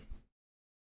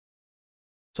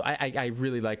 So I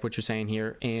really like what you're saying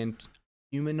here, and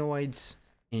humanoids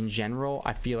in general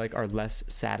I feel like are less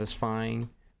satisfying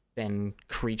than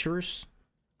creatures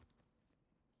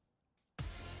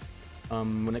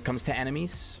when it comes to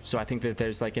enemies. So I think that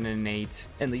there's like an innate,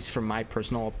 at least from my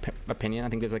personal opinion, I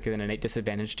think there's like an innate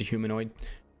disadvantage to humanoid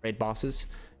raid bosses,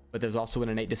 but there's also an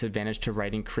innate disadvantage to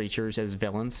writing creatures as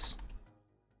villains.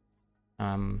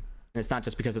 And it's not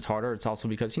just because it's harder, it's also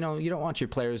because, you know, you don't want your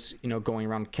players, you know, going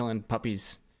around killing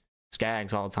puppies,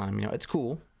 skags all the time. You know, it's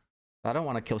cool. I don't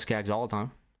want to kill skags all the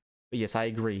time. But yes, I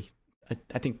agree.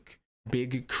 I think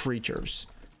big creatures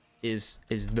is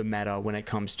the meta when it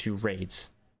comes to raids.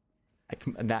 I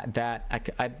can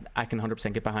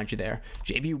 100% get behind you there.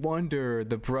 JV Wonder,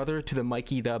 the brother to the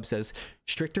Mikey Dub, says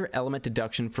stricter element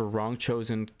deduction for wrong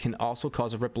chosen can also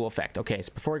cause a ripple effect. Okay,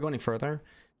 so before I go any further,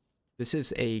 this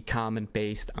is a comment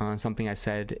based on something I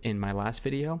said in my last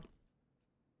video,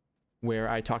 where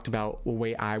I talked about the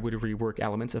way I would rework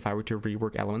elements if I were to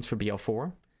rework elements for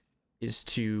BL4 is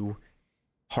to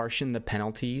harshen the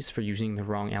penalties for using the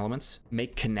wrong elements,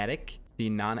 make kinetic the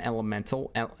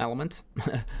non-elemental element,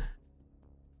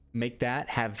 make that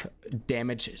have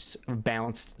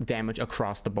balanced damage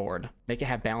across the board. Make it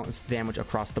have balanced damage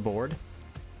across the board,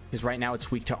 because right now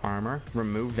it's weak to armor.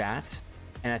 Remove that,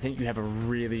 and I think you have a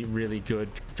really, really good,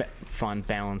 fun,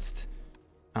 balanced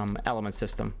element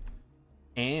system.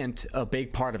 And a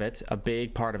big part of it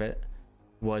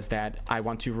was that I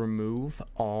want to remove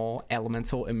all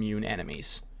elemental immune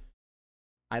enemies.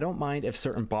 I don't mind if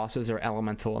certain bosses are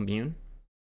elemental immune.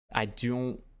 I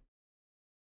don't.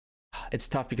 It's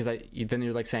tough because then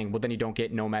you're like saying, well, then you don't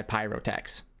get Nomad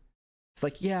Pyrotex. It's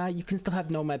like, yeah, you can still have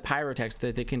Nomad Pyrotex,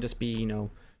 that they can just be, you know,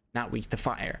 not weak to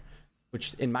fire.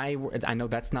 Which in my, I know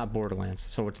that's not Borderlands,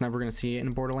 so it's never gonna see it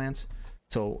in Borderlands.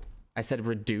 So I said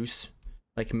reduce,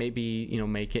 like maybe, you know,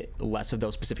 make it less of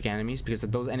those specific enemies, because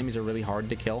those enemies are really hard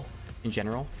to kill in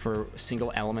general for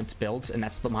single element builds, and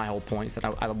that's my whole point, is that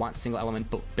I want single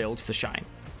element builds to shine.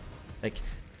 Like,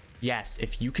 yes,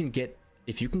 if you can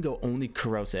go only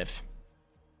corrosive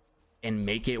and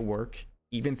make it work,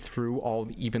 even through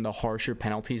even the harsher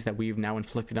penalties that we've now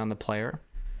inflicted on the player,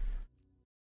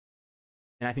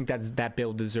 and I think that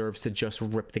build deserves to just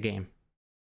rip the game.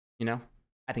 You know,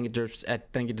 I think it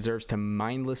deserves to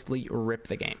mindlessly rip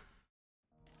the game.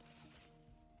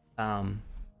 That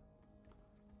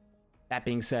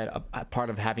being said, a part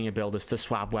of having a build is to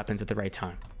swap weapons at the right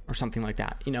time or something like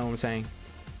that. You know what I'm saying?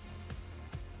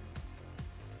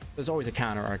 There's always a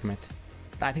counter argument.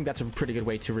 I think that's a pretty good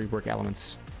way to rework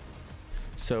elements.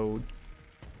 So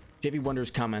JV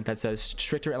Wonder's comment that says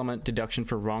stricter element deduction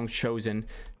for wrong chosen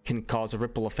can cause a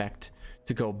ripple effect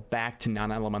to go back to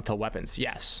non-elemental weapons.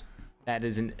 Yes,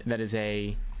 that's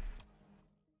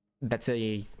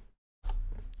a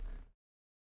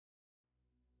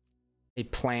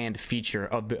planned feature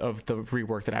of the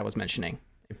rework that I was mentioning.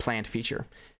 A planned feature.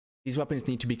 These weapons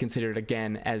need to be considered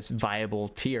again as viable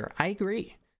tier. I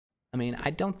agree. I mean,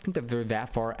 I don't think that they're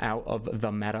that far out of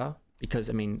the meta, because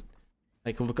I mean,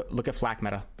 like look at flak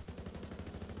meta.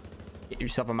 Get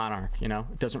yourself a Monarch, you know?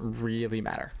 It doesn't really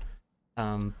matter.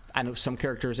 I know some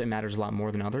characters it matters a lot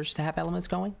more than others to have elements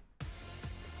going.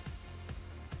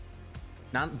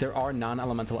 There are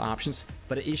non-elemental options,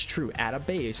 but it is true at a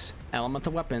base,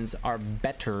 elemental weapons are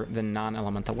better than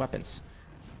non-elemental weapons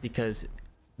because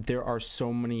there are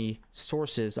so many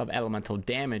sources of elemental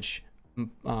damage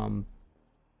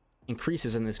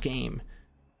increases in this game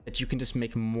that you can just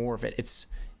make more of it. It's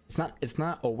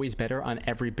not always better on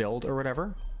every build or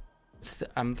whatever.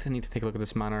 I'm gonna need to take a look at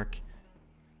this Monarch.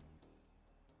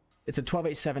 It's a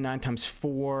 12879 times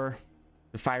 4.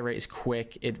 The fire rate is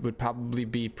quick. It would probably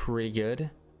be pretty good.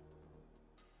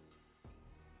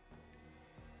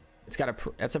 It's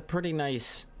got that's a pretty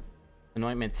nice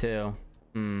anointment too.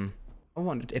 I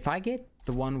wondered if I get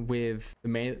the one with the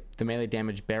melee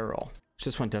damage barrel, which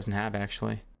this one doesn't have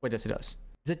actually. Wait, yes it does.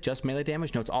 Is it just melee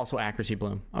damage? No, it's also accuracy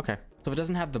bloom. Okay, so if it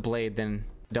doesn't have the blade, then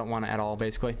I don't want it at all.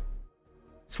 Basically,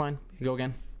 it's fine. You go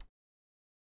again.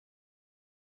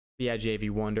 Yeah, JV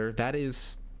Wonder. That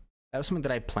was something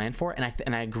that I planned for,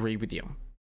 and I agree with you.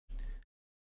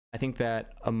 I think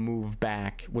that a move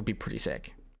back would be pretty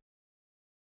sick.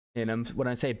 And when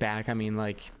I say back, I mean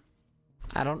like,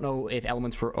 I don't know if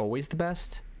elements were always the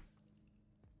best,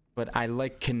 but I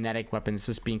like kinetic weapons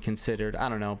just being considered. I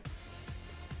don't know.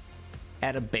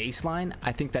 At a baseline,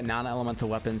 I think that non-elemental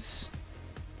weapons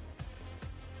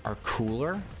are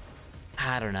cooler.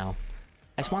 I don't know.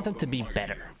 I just want them to be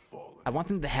better. I want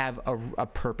them to have a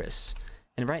purpose.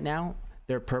 And right now,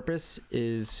 their purpose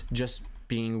is just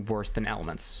being worse than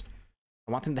elements.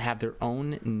 I want them to have their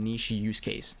own niche use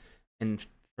case. And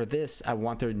for this, I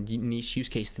want their niche use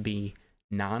case to be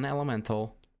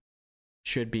non-elemental,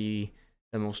 should be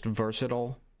the most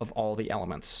versatile of all the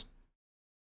elements.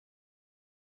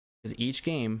 Because each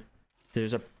game, I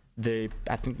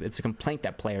think it's a complaint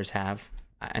that players have,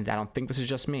 and I don't think this is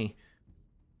just me,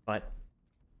 but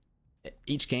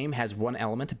each game has one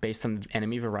element based on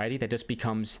enemy variety that just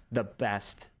becomes the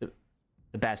best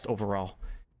overall.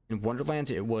 In Wonderlands,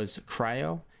 it was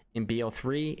cryo. In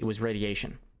BL3, it was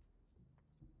radiation.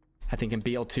 I think in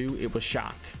BL2, it was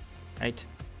shock, right?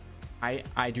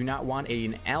 I do not want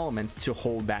an element to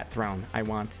hold that throne. I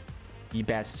want the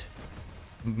best,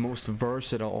 most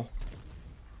versatile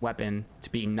weapon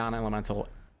to be non-elemental.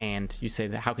 And you say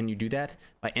that, how can you do that?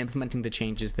 By implementing the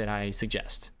changes that I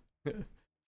suggest.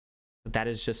 That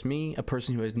is just me, a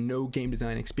person who has no game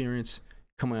design experience,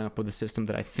 coming up with a system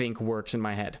that I think works in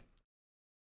my head.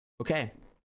 Okay.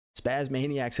 Spaz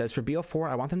Maniac says, for BL4,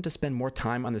 I want them to spend more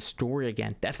time on the story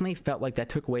again. Definitely felt like that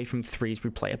took away from 3's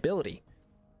replayability.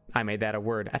 I made that a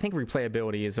word. I think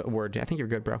replayability is a word. I think you're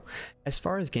good, bro. As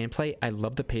far as gameplay, I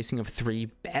love the pacing of 3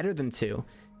 better than 2,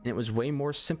 and it was way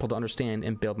more simple to understand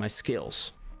and build my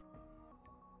skills.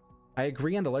 I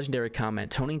agree on the legendary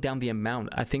comment, toning down the amount.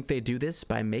 I think they do this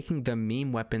by making the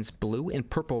meme weapons blue and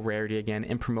purple rarity again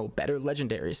and promote better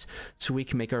legendaries so we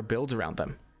can make our builds around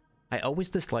them. I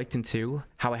always disliked in 2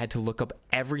 how I had to look up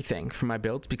everything for my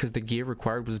builds because the gear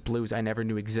required was blues I never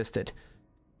knew existed.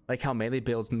 Like how melee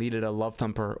builds needed a love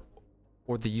thumper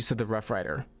or the use of the Rough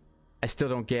Rider. I still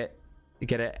don't get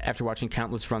it after watching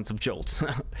countless runs of Jolts.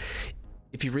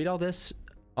 If you read all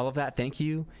of that, thank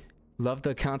you. Love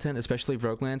the content, especially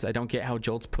Roguelands. I don't get how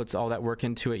Jolts puts all that work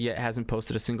into it yet hasn't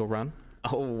posted a single run.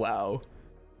 Oh, wow.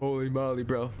 Holy moly,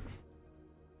 bro.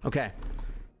 Okay.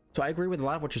 So I agree with a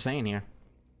lot of what you're saying here.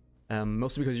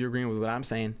 Mostly because you're agreeing with what I'm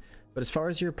saying. But as far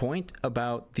as your point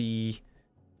about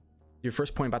your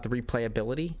first point about the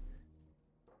replayability,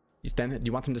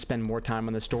 you want them to spend more time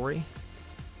on the story.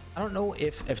 I don't know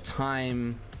if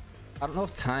time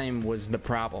was the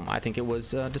problem. I think it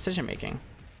was decision making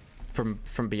from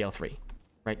BL3,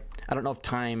 right? I don't know if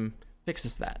time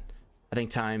fixes that. I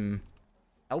think time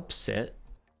helps it.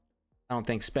 I don't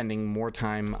think spending more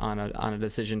time on a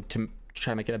decision to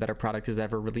try to make it a better product is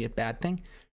ever really a bad thing,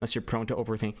 unless you're prone to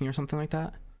overthinking or something like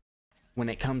that. When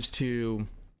it comes to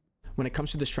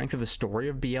the strength of the story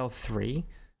of BL3,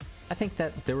 I think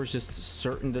that there was just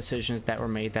certain decisions that were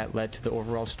made that led to the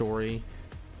overall story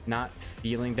not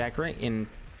feeling that great. And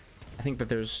I think that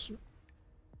there's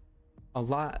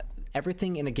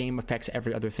everything in a game affects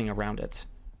every other thing around it.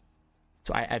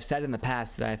 So I've said in the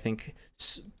past that I think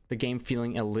the game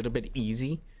feeling a little bit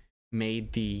easy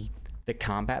made the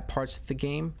combat parts of the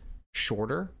game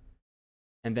shorter,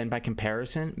 and then by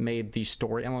comparison made the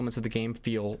story elements of the game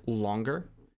feel longer,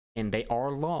 and they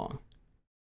are long.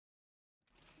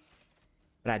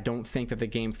 But I don't think that the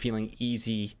game feeling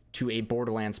easy to a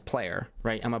Borderlands player,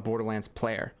 right? I'm a Borderlands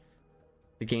player.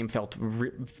 The game felt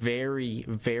very,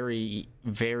 very,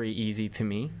 very easy to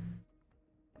me.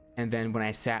 And then when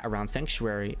I sat around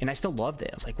Sanctuary, and I still loved it,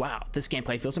 I was like, wow, this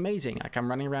gameplay feels amazing. Like, I'm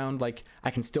running around, like, I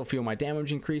can still feel my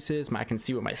damage increases, I can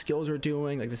see what my skills are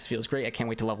doing, like, this feels great, I can't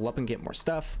wait to level up and get more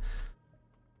stuff.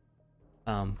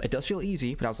 It does feel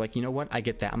easy, but I was like, you know what? I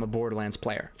get that. I'm a Borderlands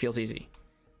player. Feels easy.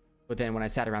 But then when I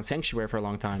sat around Sanctuary for a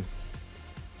long time,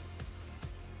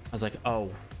 I was like,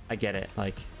 oh, I get it.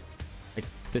 Like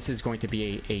this is going to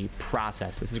be a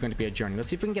process. This is going to be a journey. Let's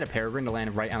see if we can get a Peregrine to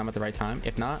land right on him at the right time.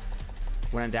 If not,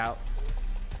 when in doubt.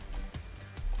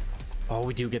 Oh,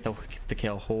 we do get the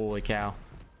kill. Holy cow.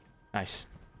 Nice.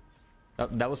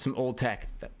 That was some old tech.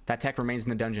 That tech remains in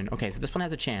the dungeon. Okay, so this one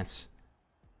has a chance.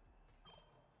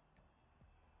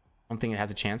 I don't think it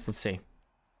has a chance. Let's see.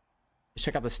 Let's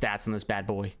check out the stats on this bad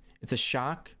boy. It's a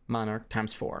shock Monarch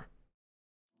times 4.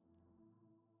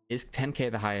 Is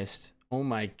 10k the highest? Oh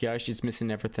my gosh, it's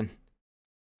missing everything.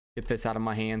 Get this out of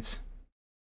my hands.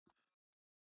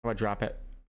 How do I drop it?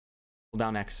 Hold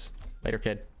down X. Later,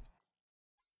 kid.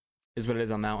 Is what it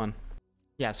is on that one.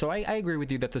 Yeah, so I agree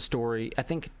with you that the story, I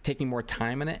think taking more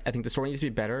time in it, I think the story needs to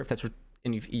be better. If that's what,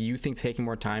 and if you think taking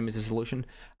more time is a solution,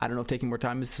 I don't know if taking more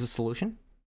time is a solution.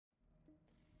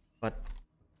 But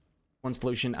one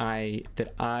solution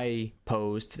that I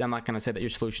posed, I'm not going to say that your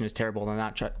solution is terrible, and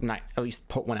not at least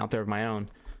put one out there of my own.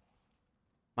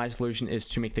 My solution is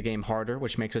to make the game harder,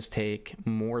 which makes us take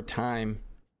more time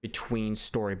between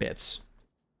story bits.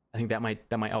 I think that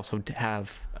might also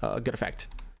have a good effect.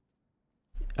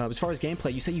 As far as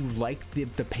gameplay, you say you like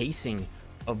the pacing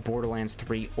of Borderlands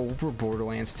 3 over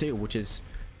Borderlands 2, which is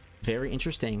very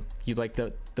interesting. You like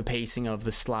the pacing of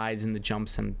the slides and the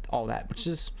jumps and all that, which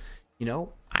is, you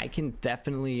know, I can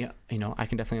definitely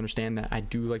understand that. I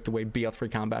do like the way BL3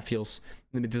 combat feels.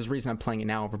 There's a reason I'm playing it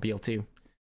now over BL2. I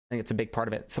think it's a big part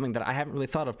of it. Something that I haven't really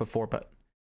thought of before, but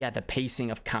yeah, the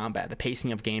pacing of combat, the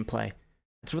pacing of gameplay.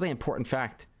 It's a really important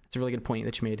fact. It's a really good point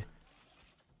that you made.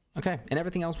 Okay, and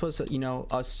everything else was, you know,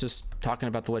 us just talking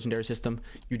about the legendary system.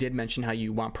 You did mention how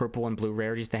you want purple and blue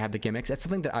rarities to have the gimmicks. That's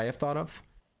something that I have thought of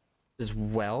as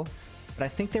well. But I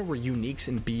think there were uniques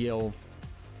in BL.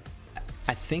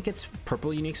 I think it's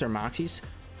purple uniques or moxies.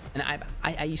 And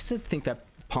I used to think that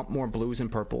pump more blues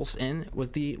and purples in was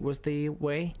the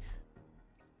way.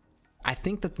 I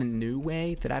think that the new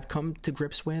way that I've come to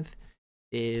grips with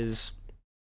is,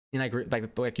 and I agree,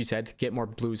 like you said, get more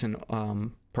blues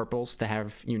and purples to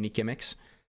have unique gimmicks.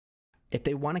 If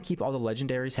they want to keep all the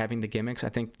legendaries having the gimmicks, I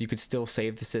think you could still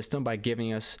save the system by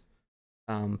giving us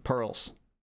pearls,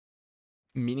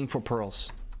 meaningful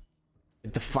pearls,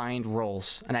 defined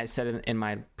roles. And I said in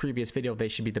my previous video, they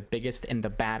should be the biggest and the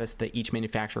baddest that each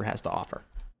manufacturer has to offer.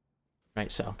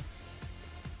 Right, so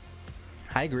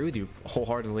I agree with you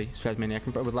wholeheartedly, Spazmaniac,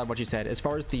 but with a lot of what you said. As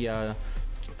far as the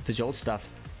Jolt stuff,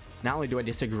 not only do I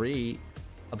disagree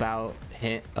about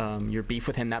your beef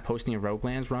with him not posting a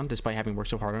Roguelands run despite having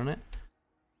worked so hard on it,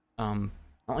 not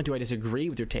only do I disagree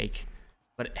with your take,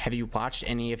 but have you watched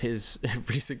any of his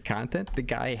recent content? The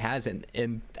guy has it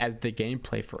in as the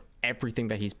gameplay for everything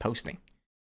that he's posting.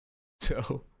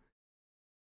 So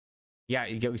yeah,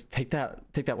 you go take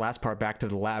that last part back to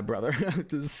the lab, brother.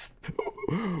 Just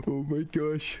oh my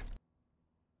gosh.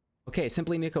 Okay,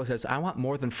 Simply Nico says, I want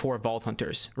more than 4 Vault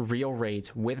Hunters, real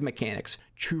raids with mechanics,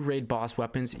 true raid boss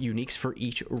weapons, uniques for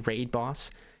each raid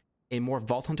boss, a more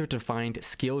Vault Hunter defined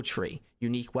skill tree,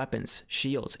 unique weapons,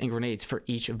 shields, and grenades for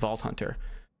each Vault Hunter.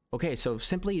 Okay, so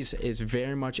Simply is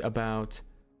very much about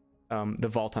the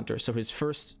Vault Hunter. So his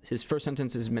first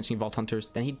sentence is mentioning Vault Hunters,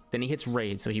 then he hits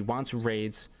raids. So he wants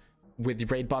raids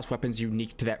with raid boss weapons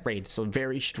unique to that raid. So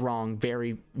very strong,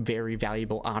 very, very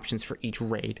valuable options for each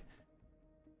raid.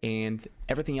 And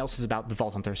everything else is about the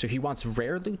Vault Hunter. So he wants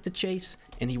rare loot to chase,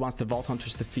 and he wants the Vault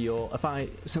Hunters to feel,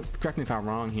 correct me if I'm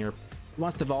wrong here, he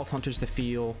wants the Vault Hunters to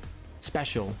feel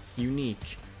special,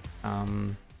 unique,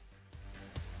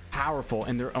 powerful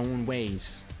in their own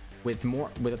ways, with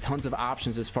tons of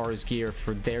options as far as gear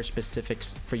for their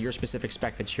specifics, for your specific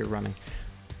spec that you're running.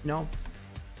 You know,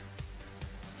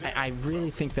 I really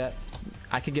think that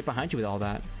I could get behind you with all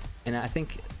that, and I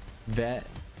think that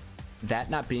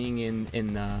not being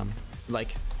in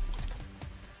like,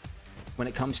 when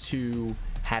it comes to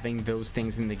having those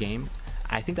things in the game,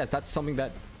 I think that's something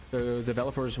that the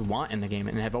developers want in the game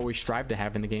and have always strived to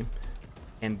have in the game,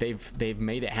 and they've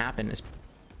made it happen as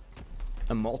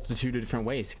a multitude of different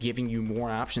ways, giving you more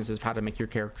options of how to make your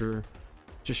character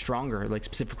just stronger, like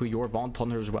specifically your Vault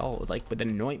Hunter as well, like with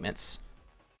anointments,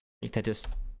 like that just.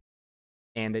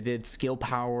 And they did skill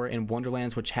power in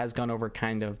Wonderlands, which has gone over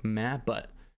kind of meh, but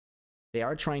they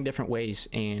are trying different ways,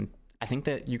 and I think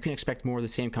that you can expect more of the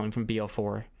same coming from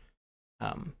BL4.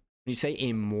 When you say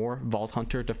a more Vault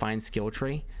Hunter defined skill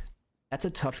tree, that's a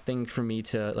tough thing for me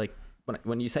to, like,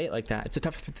 when you say it like that, it's a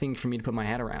tough thing for me to put my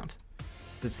head around.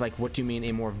 It's like, what do you mean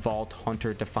a more Vault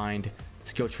Hunter defined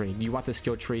skill tree? Do you want the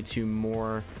skill tree to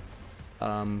more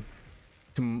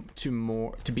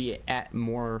to be at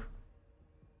more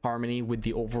harmony with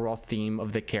the overall theme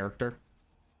of the character.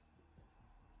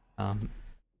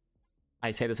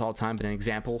 I say this all the time, but an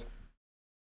example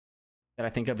that I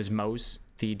think of is Moe's.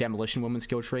 The Demolition Woman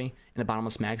skill tree and the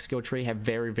Bottomless Mag skill tree have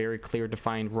very, very clear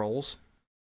defined roles.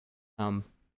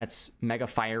 That's Mega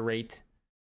Fire Rate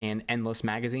and Endless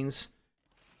Magazines.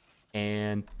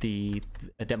 And the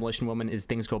Demolition Woman is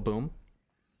Things Go Boom.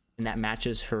 And that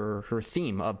matches her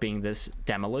theme of being this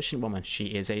Demolition Woman. She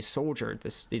is a soldier.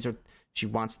 She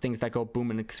wants things that go boom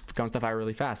and comes to fire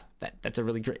really fast. That's a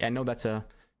really great, I know that's a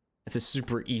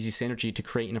super easy synergy to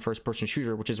create in a first-person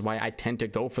shooter, which is why I tend to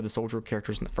go for the soldier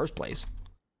characters in the first place.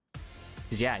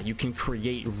 Because yeah, you can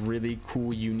create really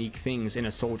cool, unique things in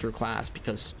a soldier class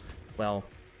because, well,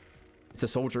 it's a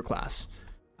soldier class.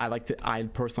 I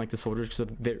personally like the soldiers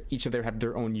because each of them have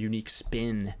their own unique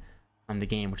spin on the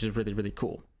game, which is really, really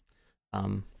cool.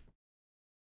 But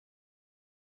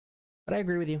I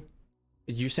agree with you.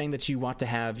 You're saying that you want to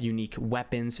have unique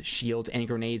weapons, shields, and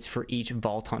grenades for each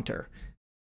Vault Hunter.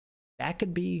 That's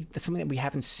something that we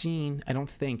haven't seen. I don't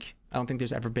think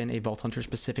there's ever been a Vault Hunter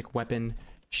specific weapon,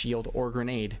 shield, or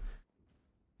grenade.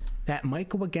 That might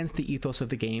go against the ethos of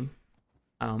the game.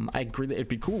 I agree that it'd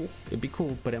be cool,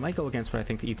 but it might go against what I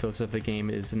think the ethos of the game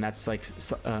is, and that's like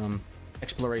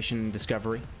exploration and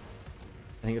discovery.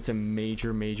 I think it's a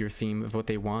major theme of what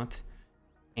they want,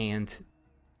 and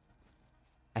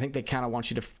I think they kind of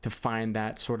want you to find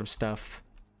that sort of stuff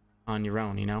on your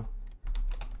own, you know?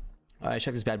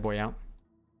 Check this bad boy out.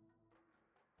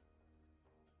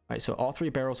 All right, so all three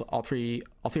barrels, all three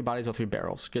bodies, all three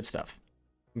barrels. Good stuff.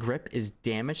 Grip is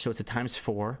damage, so it's a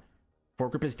 ×4.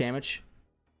 Foregrip is damage,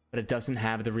 but it doesn't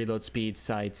have the reload speed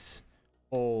sights.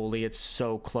 Holy, it's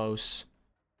so close.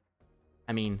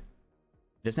 I mean,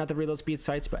 it doesn't have the reload speed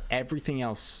sights, but everything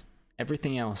else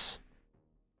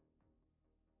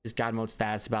is God mode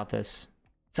status about this.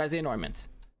 Besides the anointment.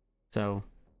 So,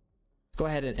 let's go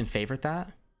ahead and favorite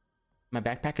that. My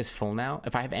backpack is full now.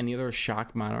 If I have any other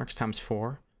shock monarchs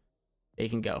 ×4, they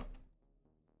can go.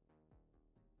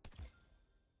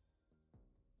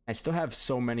 I still have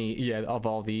so many, of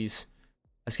all these.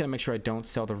 I just gotta make sure I don't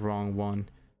sell the wrong one.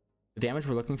 The damage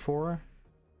we're looking for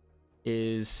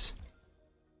is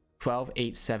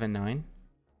 12,879.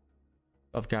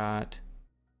 I've got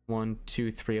 1,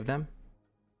 2, 3 of them.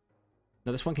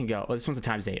 No, this one can go. Oh, this one's a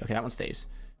 ×8. Okay, that one stays.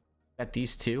 Got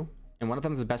these two, and one of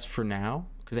them is the best for now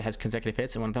because it has consecutive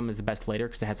hits, and one of them is the best later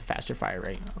because it has a faster fire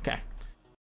rate. Okay,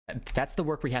 that's the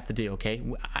work we have to do. Okay,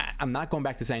 I'm not going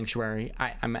back to Sanctuary.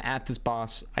 I'm at this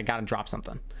boss. I gotta drop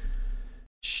something.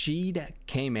 Sheed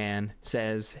K-Man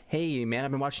says, "Hey man,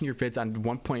 I've been watching your vids on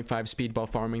 1.5 speed while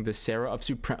farming the Sarah of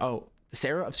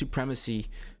Supremacy,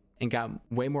 and got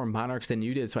way more monarchs than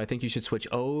you did. So I think you should switch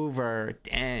over."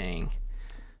 Dang,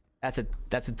 that's a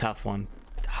tough one.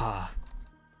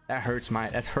 That hurts my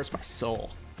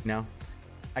soul. You know,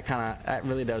 that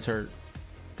really does hurt.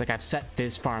 It's like I've set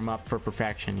this farm up for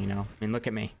perfection. You know, I mean, look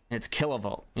at me. It's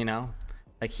kilovolt. You know.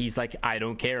 Like, he's like, I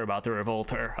don't care about the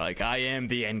Revolter. Like, I am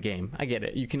the end game. I get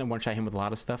it. You can one-shot him with a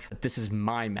lot of stuff. But this is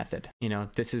my method. You know,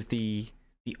 this is the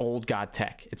old god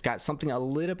tech. It's got something a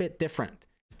little bit different.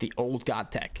 It's the old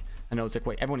god tech. I know it's like,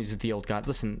 wait, everyone uses the old god.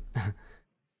 Listen,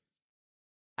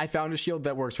 I found a shield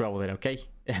that works well with it, okay?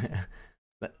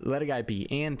 Let a guy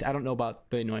be. And I don't know about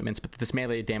the anointments, but this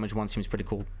melee damage one seems pretty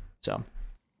cool. So,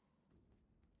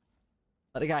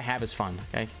 let a guy have his fun,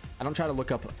 okay? I don't try to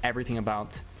look up everything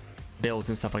about builds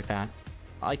and stuff like that.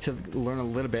 I like to learn a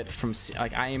little bit from,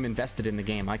 like, I am invested in the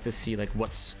game. I like to see like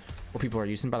what people are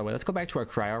using. By the way, let's go back to our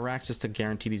cryo racks just to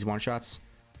guarantee these one-shots.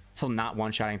 So not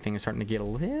one-shotting thing is starting to get a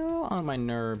little on my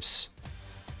nerves.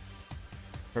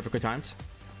 Perfectly timed.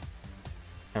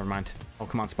 Never mind. Oh,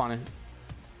 come on, spawn in.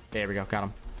 There we go, got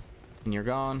him. And you're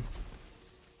gone.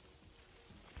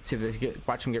 See,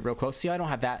 watch him get real close. See, I don't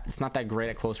have that. It's not that great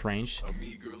at close range.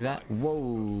 That,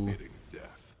 whoa.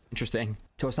 Interesting.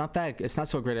 So it's not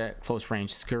so great at close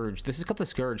range. Scourge. This is called the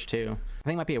Scourge too. I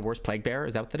think it might be a worse Plague Bearer.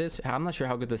 Is that what that is? I'm not sure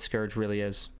how good the Scourge really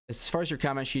is. As far as your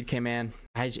comment sheet came in,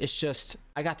 it's just,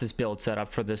 I got this build set up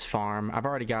for this farm. I've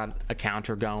already got a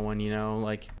counter going, you know,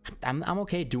 like I'm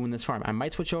okay doing this farm. I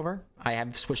might switch over. I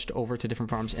have switched over to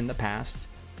different farms in the past,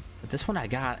 but this one I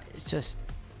got, it's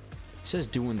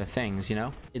just doing the things, you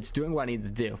know? It's doing what I need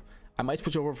to do. I might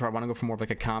switch over if I want to go for more of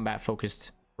like a combat focused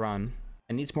run.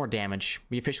 It needs more damage.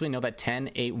 We officially know that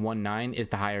 10-8-1-9 is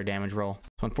the higher damage roll.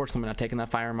 So unfortunately, I'm not taking that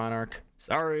Fire Monarch.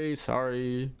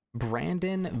 Sorry.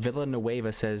 Brandon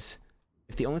Villanueva says,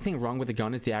 if the only thing wrong with the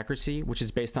gun is the accuracy, which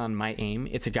is based on my aim,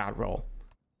 it's a god roll.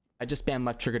 I just spam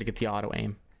left trigger to get the auto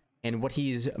aim. And what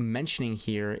he's mentioning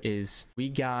here is we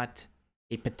got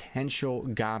a potential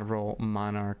Godroll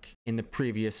Monarch in the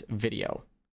previous video.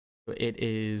 It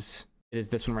is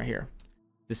this one right here.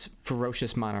 This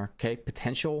Ferocious Monarch, okay?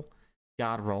 Potential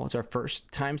Godroll. It's our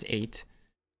first times 8,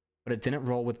 but it didn't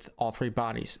roll with all 3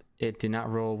 bodies. It did not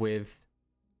roll with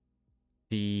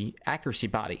the accuracy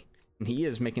body. And he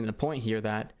is making the point here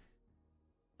that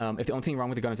if the only thing wrong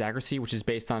with the gun is accuracy, which is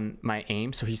based on my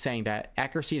aim, so he's saying that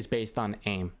accuracy is based on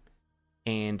aim.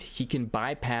 And he can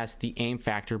bypass the aim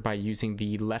factor by using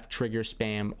the left trigger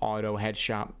spam auto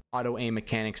headshot, auto aim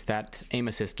mechanics that aim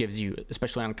assist gives you,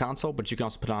 especially on console, but you can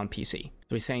also put it on PC.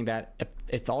 So he's saying that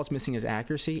if all it's missing is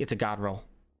accuracy, it's a god roll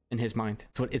in his mind.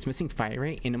 So it's missing fire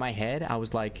rate. In my head, I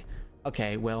was like,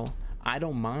 okay, well, I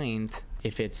don't mind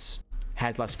if it's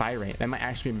has less fire rate. That might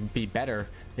actually be better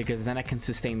because then I can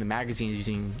sustain the magazine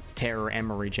using terror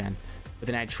ammo regen. But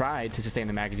then I tried to sustain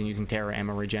the magazine using terror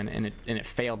ammo regen and it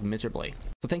failed miserably.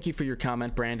 So thank you for your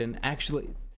comment, Brandon. Actually,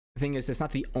 the thing is, it's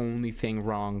not the only thing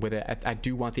wrong with it. I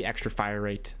do want the extra fire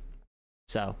rate.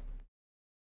 So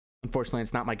unfortunately,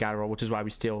 it's not my god roll, which is why we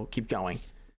still keep going.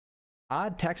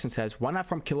 Odd Texan says, why not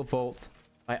farm kilovolt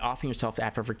by offing yourself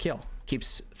after every kill?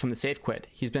 Keeps from the safe quit.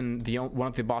 He's been one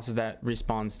of the bosses that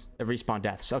respawn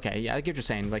deaths. Okay, yeah, I get what you're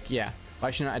saying. Like, yeah, why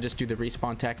shouldn't I just do the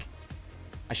respawn tech?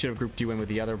 I should have grouped you in with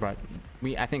the other, but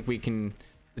I think we can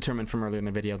determine from earlier in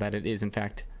the video that it is in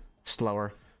fact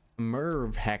slower.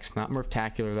 Merv Hex, not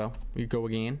Mervtacular though. We go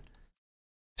again.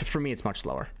 So for me, it's much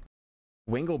slower.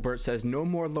 Winglebert says, no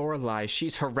more Lorelei.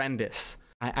 She's horrendous.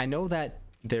 I know that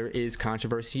there is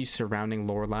controversy surrounding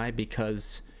Lorelei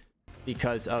because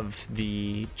of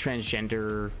the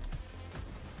transgender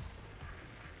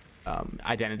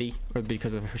identity, or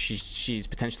because of her, she's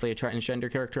potentially a transgender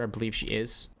character. I believe she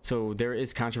is. So there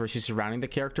is controversy surrounding the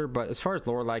character, but as far as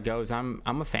Lorelei goes, I'm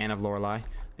a fan of Lorelei. I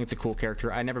think it's a cool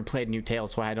character. I never played New Tale,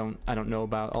 so I don't know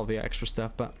about all the extra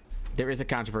stuff, but there is a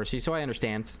controversy, so I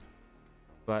understand.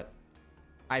 But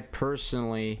I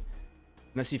personally,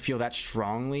 unless you feel that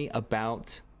strongly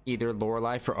about either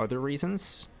Lorelei for other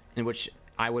reasons, in which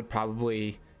I would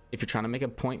probably, if you're trying to make a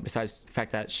point besides the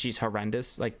fact that she's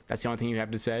horrendous, like that's the only thing you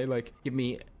have to say, like give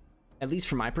me, at least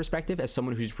from my perspective as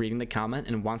someone who's reading the comment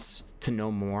and wants to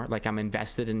know more, like I'm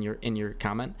invested in your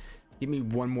comment, give me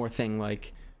one more thing,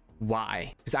 like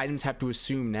why? Because items have to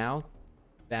assume now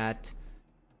that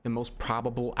the most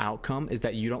probable outcome is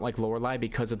that you don't like Lorelei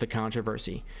because of the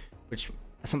controversy, which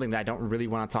is something that I don't really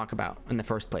want to talk about in the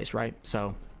first place, right?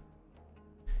 So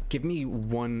give me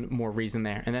one more reason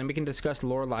there, and then we can discuss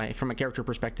Lorelei from a character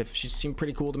perspective. She seemed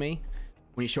pretty cool to me.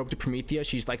 When you show up to Promethea,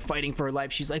 she's like fighting for her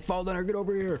life. She's like, fall down or get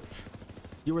over here.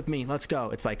 You're with me. Let's go.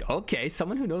 It's like, okay,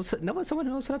 someone who knows how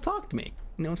to talk to me.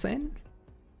 You know what I'm saying?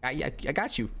 I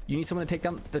got you. You need someone to take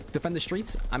down, defend the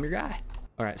streets? I'm your guy.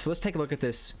 All right, so let's take a look at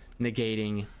this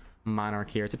negating Monarch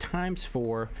here. It's a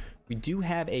 ×4. We do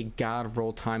have a God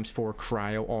roll ×4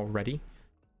 cryo already.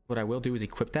 What I will do is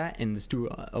equip that and let's do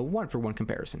a 1-for-1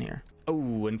 comparison here.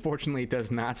 Oh, unfortunately, it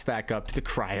does not stack up to the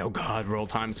cryo God roll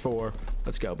 ×4.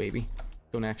 Let's go, baby.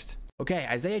 Go next. Okay,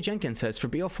 Isaiah Jenkins says, for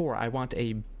BL4, I want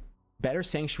a better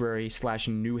Sanctuary /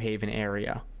 New Haven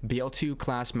area, BL2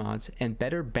 class mods, and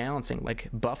better balancing, like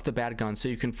buff the bad guns so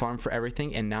you can farm for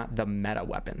everything and not the meta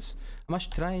weapons. How much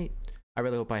did I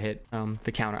really hope I hit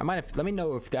the counter. I might have, let me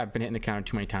know if I've been hitting the counter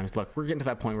too many times. Look, we're getting to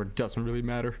that point where it doesn't really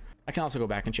matter. I can also go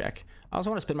back and check. I also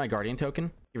want to spend my Guardian token.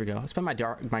 Here we go. Let's spend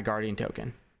my Guardian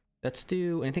token. Let's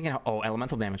do anything. Oh,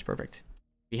 elemental damage. Perfect.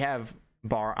 We have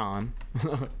bar on,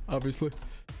 obviously.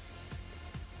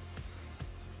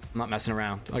 I'm not messing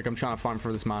around. Like, I'm trying to farm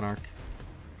for this Monarch.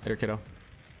 Later, kiddo.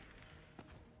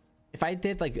 If I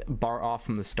did like bar off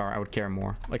from the start, I would care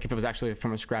more. Like if it was actually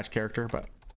from a scratch character, but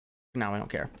now I don't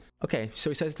care. Okay, so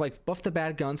he says like buff the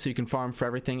bad guns so you can farm for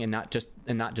everything and not just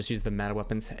use the meta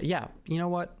weapons. Yeah, you know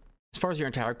what? As far as your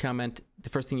entire comment, the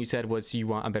first thing you said was you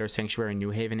want a better Sanctuary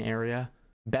New Haven area.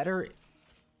 Better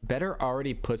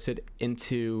already puts it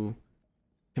into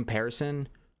comparison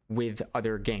with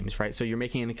other games, right? So you're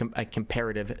making a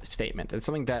comparative statement. It's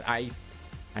something that I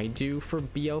do for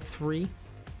BL3.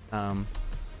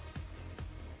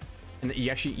 And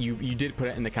you actually you did put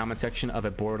it in the comment section of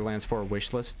a Borderlands 4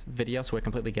 wishlist video, so I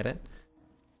completely get it.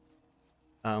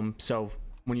 So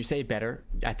when you say better,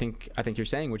 I think you're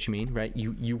saying what you mean, right?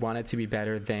 You want it to be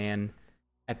better than,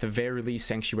 at the very least,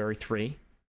 Sanctuary 3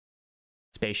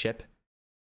 Spaceship.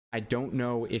 I don't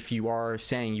know if you are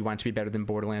saying you want it to be better than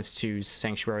Borderlands 2's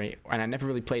Sanctuary, and I never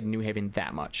really played New Haven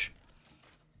that much.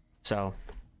 So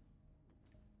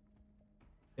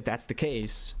if that's the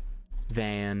case,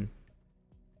 then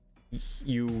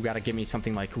you got to give me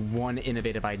something like one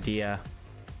innovative idea.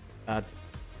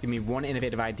 Give me one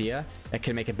innovative idea that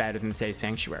can make it better than, say,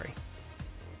 Sanctuary.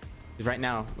 Because right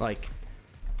now, like,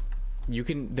 you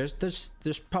can there's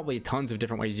probably tons of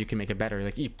different ways you can make it better.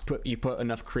 Like you put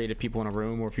enough creative people in a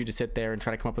room, or if you just sit there and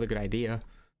try to come up with a good idea,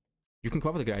 you can come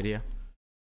up with a good idea.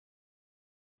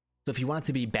 So if you want it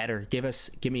to be better, give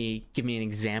me an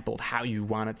example of how you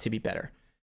want it to be better.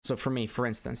 So for me, for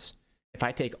instance, if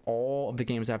I take all of the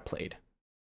games I've played,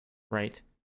 right,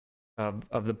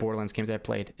 of the Borderlands games I've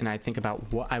played, and I think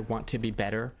about what I want to be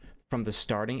better from the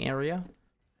starting area,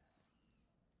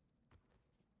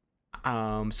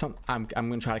 I'm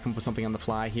gonna try to come up with something on the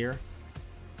fly here.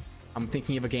 I'm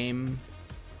thinking of a game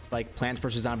like Plants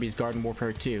vs. Zombies Garden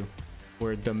Warfare 2,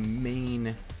 where the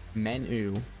main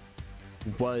menu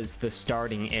was the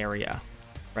starting area,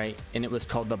 right? And it was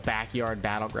called the Backyard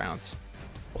Battlegrounds.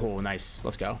 Oh, nice.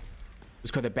 Let's go. It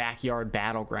was called the Backyard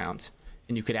Battleground,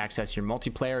 and you could access your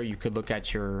multiplayer. You could look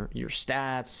at your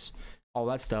stats, all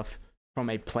that stuff from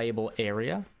a playable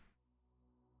area.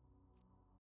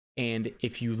 And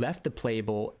if you left the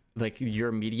playable, like your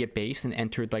immediate base, and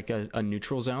entered like a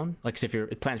neutral zone, like so if you're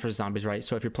Plants vs. Zombies, right?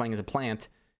 So if you're playing as a plant,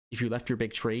 if you left your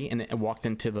big tree and walked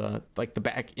into the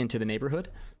back into the neighborhood,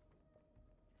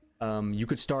 you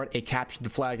could start a capture the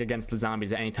flag against the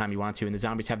zombies at any time you want to, and the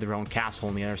zombies have their own castle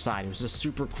on the other side. It was a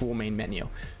super cool main menu.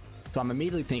 So I'm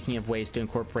immediately thinking of ways to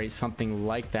incorporate something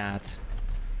like that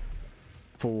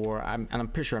for, and I'm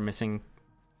pretty sure I'm missing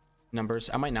numbers.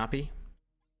 I might not be.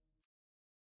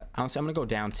 Honestly, I'm gonna go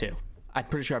down 2. I'm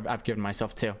pretty sure I've given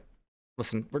myself 2.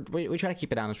 Listen, we try to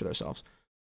keep it honest with ourselves.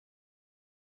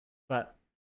 But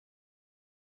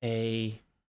I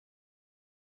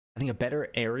think a better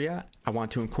area, I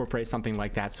want to incorporate something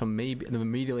like that. So maybe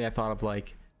immediately I thought of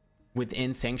like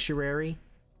within Sanctuary,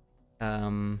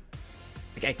 like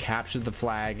a capture the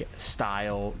flag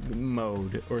style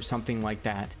mode or something like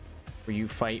that, where you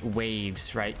fight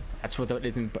waves, right? That's what it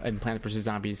is in Plants vs.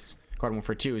 Zombies Garden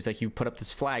Warfare 2. Is like you put up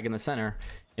this flag in the center,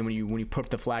 and when you put up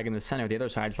the flag in the center, the other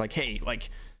side's like, hey,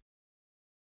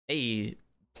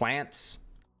 plants,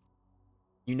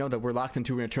 you know that we're locked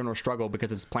into an eternal struggle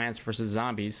because it's Plants versus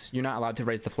Zombies. You're not allowed to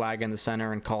raise the flag in the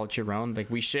center and call it your own. Like,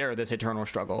 we share this eternal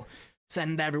struggle.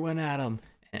 Send everyone at them.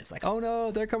 And it's like, oh no,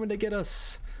 they're coming to get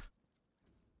us.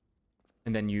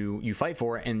 And then you fight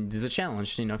for it, and there's a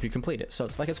challenge, you know, if you complete it. So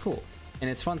it's like, it's cool and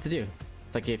it's fun to do.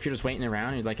 It's like if you're just waiting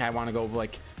around, you're like, I want to go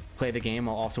like play the game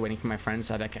while also waiting for my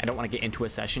friends. I don't want to get into a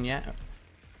session yet, or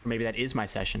maybe that is my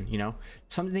session, you know,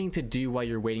 something to do while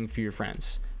you're waiting for your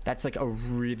friends. That's like a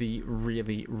really,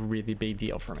 really, really big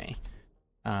deal for me.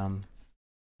 I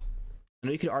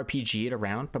know you could RPG it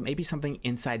around, but maybe something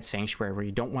inside Sanctuary where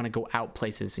you don't want to go out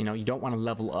places, you know, you don't want to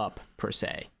level up per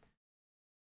se,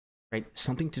 right?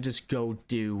 Something to just go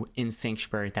do in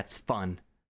Sanctuary that's fun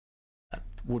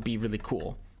would be really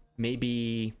cool.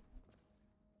 Maybe,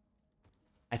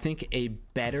 I think a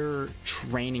better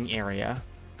training area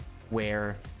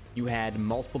where you had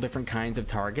multiple different kinds of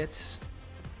targets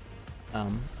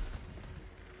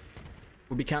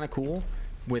would be kind of cool,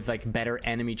 with like better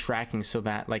enemy tracking, so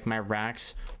that like my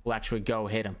racks will actually go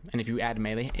hit them. And if you add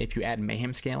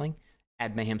mayhem scaling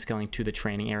to the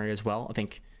training area as well, I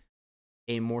think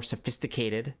a more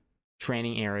sophisticated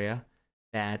training area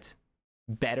that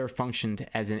better functioned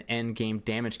as an end game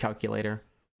damage calculator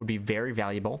would be very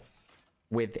valuable,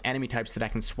 with enemy types that I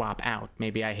can swap out.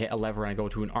 Maybe I hit a lever and I go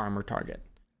to an armor target,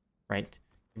 right?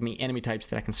 Give me enemy types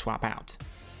that I can swap out.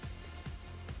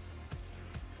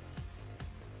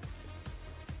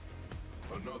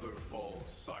 Another falls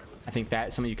silent. I think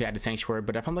that's something you could add to Sanctuary.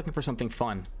 But if I'm looking for something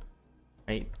fun,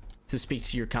 right, to speak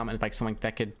to your comment, like something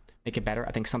that could make it better,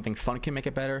 I think something fun can make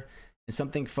it better. And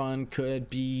something fun could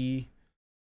be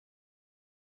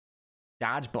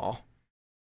dodgeball,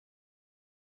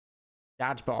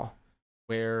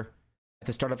 where at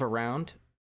the start of a round,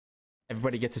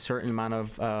 everybody gets a certain amount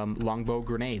of longbow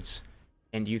grenades,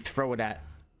 and you throw it at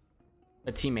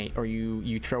a teammate, or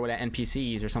you throw it at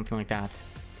NPCs or something like that,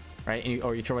 right?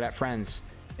 Or you throw it at friends,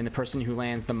 and the person who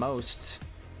lands the most,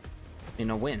 you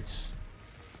know, wins,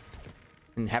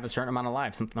 and have a certain amount of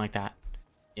lives, something like that,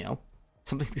 you know,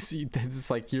 something to see. That's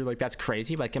like, you're like, that's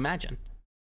crazy. Like, imagine,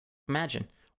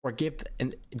 or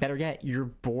and better yet, your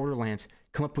Borderlands,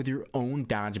 come up with your own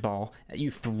dodgeball that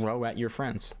you throw at your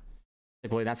friends.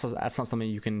 Like, well, that's not something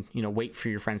you can, you know, wait for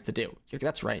your friends to do.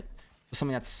 That's right. So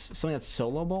something that's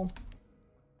soloable.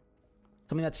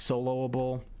 Something that's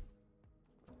soloable.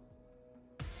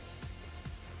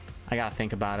 I gotta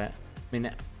think about it. I mean,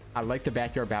 I like the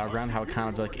Backyard Battleground, how it kind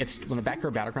of like, it's when the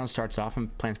Backyard Battleground starts off in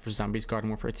Plants vs. Zombies Garden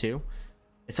Warfare 2,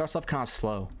 it starts off kind of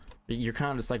slow. You're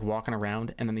kind of just like walking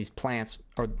around, and then these plants,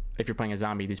 or if you're playing a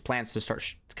zombie, these plants just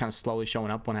start kind of slowly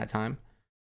showing up one at a time.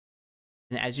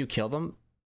 And as you kill them,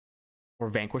 or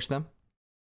vanquish them,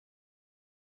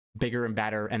 bigger and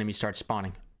badder enemies start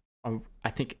spawning. I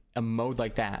think a mode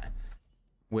like that,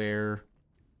 where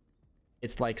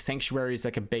it's like Sanctuary is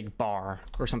like a big bar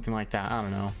or something like that. I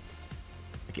don't know.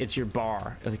 Like it's your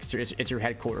bar, like it's your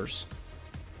headquarters,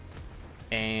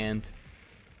 and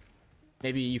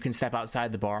maybe you can step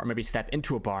outside the bar, or maybe step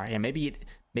into a bar. Yeah, maybe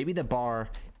the bar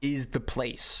is the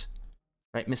place,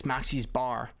 right? Miss Moxie's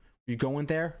bar. You go in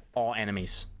there, all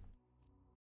enemies,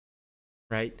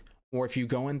 right? Or if you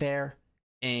go in there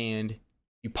and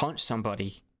you punch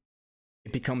somebody,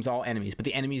 it becomes all enemies, but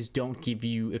the enemies don't give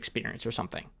you experience or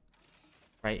something,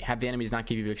 right? Have the enemies not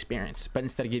give you experience, but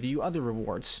instead give you other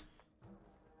rewards,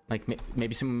 like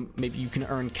maybe you can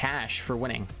earn cash for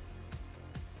winning.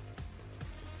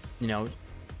 You know,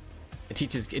 it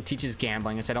teaches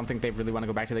gambling, which I don't think they really want to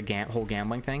go back to the whole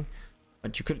gambling thing,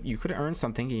 but you could earn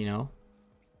something, you know.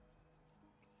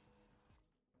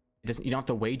 You don't have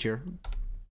to wager.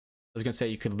 I was gonna say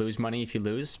you could lose money if you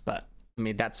lose, but I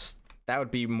mean that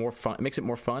would be more fun. It makes it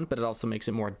more fun, but it also makes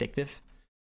it more addictive.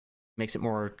 Makes it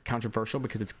more controversial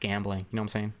because it's gambling. You know what I'm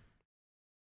saying?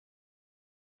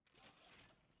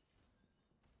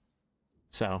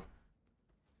 So,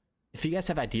 if you guys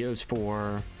have ideas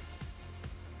for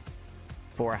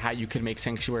how you could make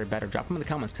Sanctuary better, drop them in the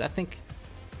comments, because I think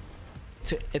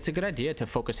it's a good idea to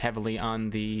focus heavily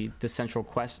on the central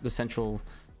quest, the central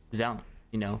zone.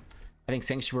 You know, I think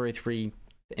Sanctuary 3,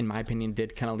 in my opinion,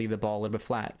 did kind of leave the ball a little bit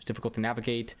flat. It was difficult to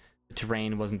navigate. The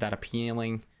terrain wasn't that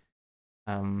appealing.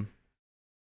 And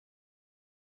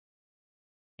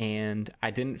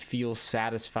I didn't feel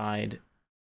satisfied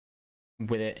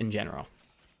with it in general.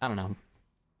 I don't know.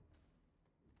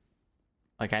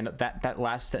 Like, I know that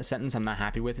last sentence I'm not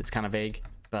happy with. It's kind of vague,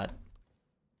 but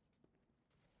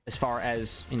as far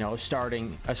as, you know, as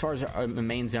far as a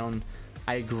main zone,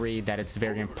 I agree that it's a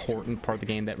very important part of the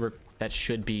game that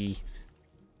should be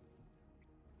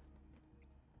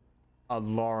a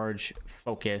large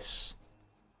focus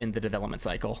in the development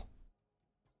cycle.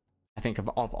 I think of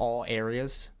all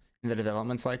areas in the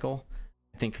development cycle,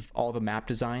 I think of all the map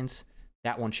designs,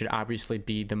 that one should obviously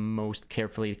be the most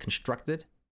carefully constructed.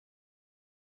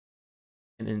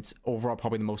 And it's overall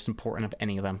probably the most important of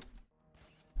any of them.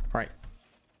 All right.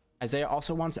 Isaiah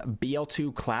also wants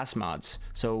BL2 class mods.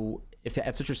 So if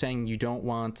that's what you're saying, you don't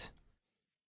want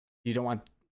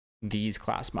these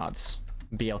class mods,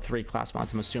 BL3 class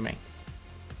mods, I'm assuming.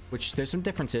 Which there's some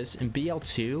differences. In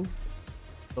BL2,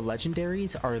 the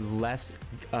legendaries are less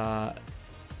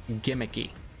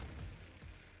gimmicky.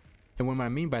 And what I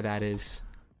mean by that is,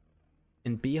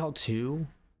 in BL2,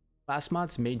 class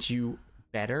mods made you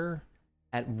better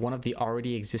at one of the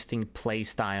already existing play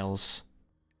styles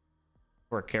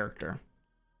for a character.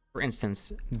 For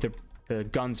instance, the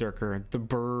Gunzerker, the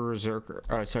Berserker,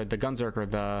 the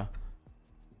Gunzerker,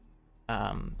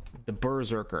 the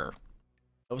Berserker.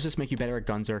 Those just make you better at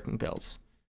Gunzerking builds.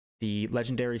 The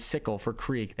legendary Sickle for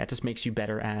Krieg, that just makes you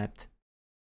better at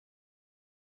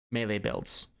melee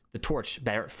builds. The Torch,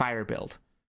 better at fire build.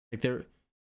 Like there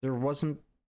wasn't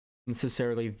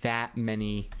necessarily that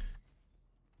many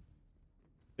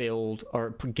build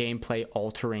or gameplay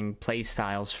altering play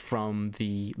styles from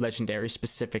the legendary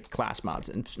specific class mods,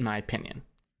 in my opinion.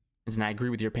 And I agree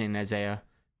with your opinion, Isaiah.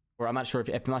 Or I'm not sure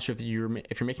if you're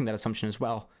making that assumption as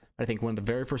well. But I think one of the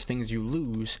very first things you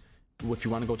lose if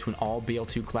you want to go to an all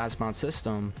BL2 class mod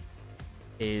system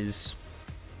is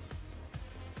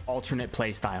alternate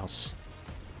play styles.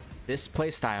 This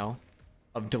play style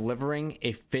of delivering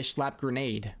a fish slap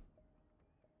grenade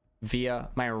via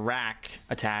my rack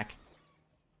attack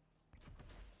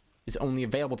is only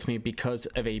available to me because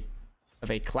of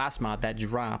a class mod that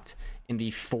dropped in the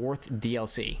 4th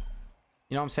DLC. You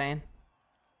know what I'm saying?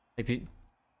 Like, you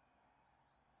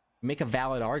make a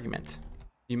valid argument.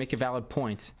 You make a valid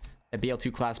point that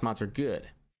BL2 class mods are good.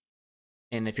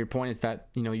 And if your point is that,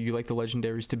 you know, you like the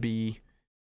legendaries to be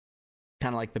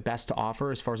kind of like the best to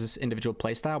offer as far as this individual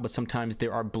playstyle, but sometimes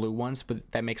there are blue ones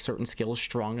but that make certain skills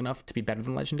strong enough to be better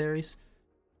than legendaries,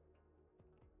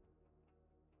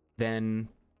 then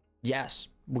yes,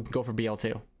 we can go for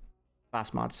BL2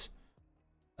 class mods.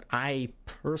 But I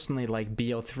personally like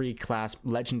BL3 class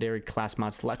legendary class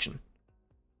mod selection.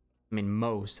 I mean,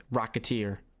 Moze,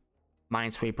 Rocketeer,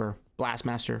 Minesweeper,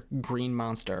 Blastmaster, Green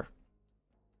Monster,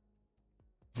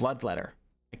 Bloodletter.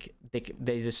 Like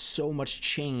they just so much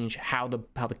change how the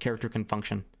character can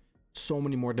function. So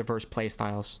many more diverse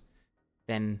playstyles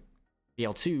than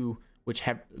BL2,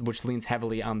 which leans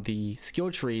heavily on the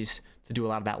skill trees to do a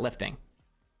lot of that lifting.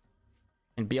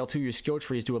 In BL2, your skill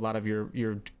trees do a lot of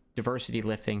your diversity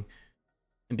lifting.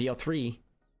 In BL3,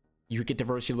 you get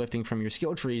diversity lifting from your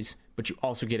skill trees, but you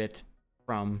also get it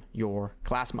from your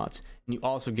class mods, and you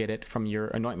also get it from your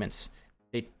anointments.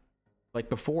 They, like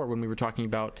before when we were talking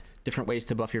about different ways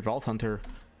to buff your Vault Hunter,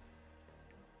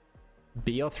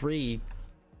 BO3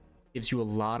 gives you a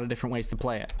lot of different ways to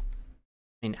play it.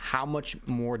 I mean, how much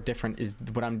more different is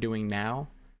what I'm doing now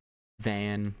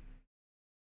than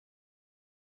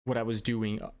what I was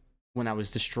doing when I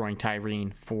was destroying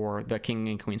Tyrene for the King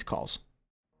and Queen's calls?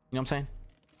 You know what I'm saying?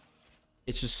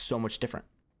 It's just so much different.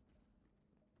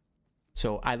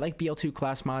 So I like BL2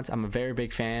 class mods. I'm a very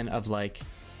big fan of like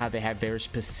how they have very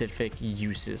specific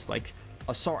uses, like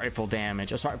assault rifle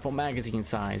damage, assault rifle magazine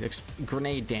size,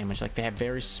 grenade damage. Like they have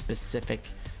very specific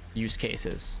use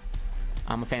cases.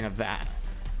 I'm a fan of that.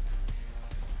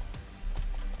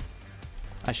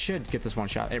 I should get this one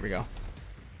shot. There we go.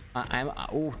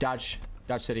 Oh, dodge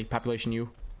city, population U.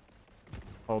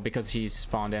 Oh, because he's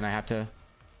spawned in, I have to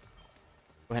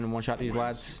go ahead and one shot these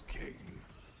lads.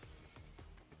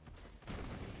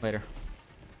 Later.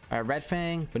 Alright, Red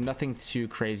Fang, but nothing too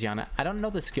crazy on it. I don't know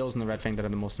the skills in the Red Fang that are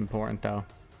the most important though.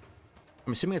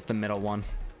 I'm assuming it's the middle one.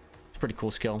 It's a pretty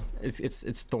cool skill.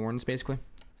 It's thorns basically.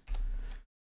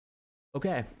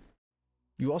 Okay.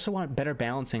 You also want better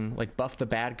balancing, like buff the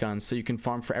bad guns so you can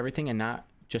farm for everything and not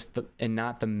just the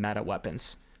meta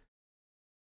weapons.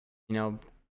 You know,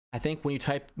 I think when you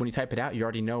type it out, you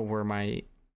already know where my.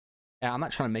 I'm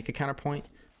not trying to make a counterpoint,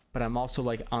 but I'm also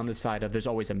like on the side of there's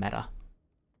always a meta.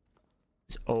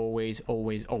 It's always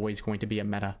going to be a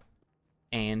meta,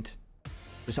 and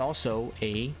there's also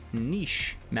a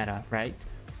niche meta, right?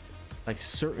 Like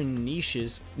certain niche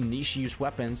use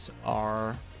weapons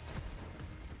are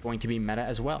going to be meta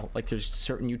as well. Like there's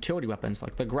certain utility weapons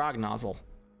like the Grog Nozzle,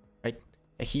 right?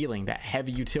 The healing, that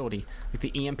heavy utility, like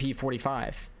the EMP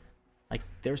 45. Like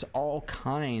there's all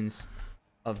kinds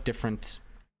of different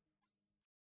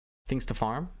things to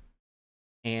farm,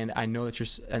 and I know that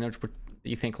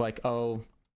you think like, oh,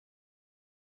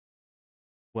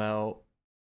 well,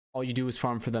 all you do is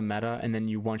farm for the meta and then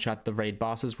you one-shot the raid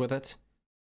bosses with it.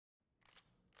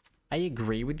 I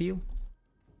agree with you.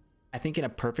 I think in a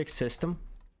perfect system,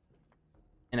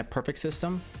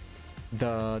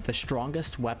 the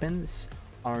strongest weapons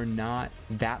are not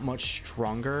that much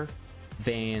stronger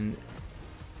than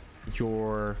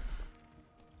your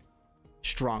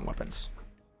strong weapons.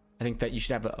 I think that you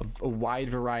should have a wide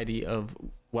variety of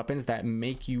weapons that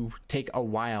make you take a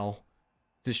while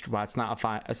to destroy. It's not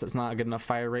a good enough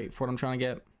fire rate for what I'm trying to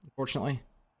get, unfortunately.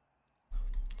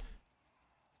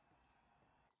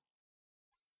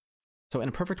 So in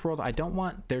a perfect world, I don't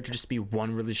want there to just be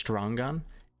one really strong gun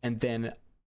and then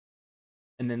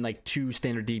like 2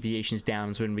 standard deviations down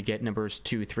is when we get numbers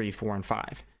 2, 3, 4, and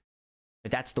 5.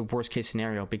 But that's the worst case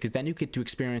scenario, because then you get to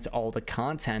experience all the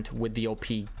content with the OP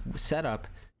setup,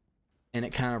 and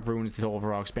it kind of ruins the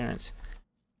overall experience.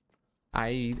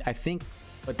 I think,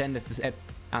 but then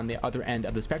on the other end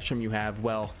of the spectrum, you have,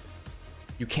 well,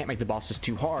 you can't make the bosses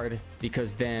too hard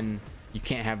because then you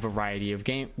can't have variety of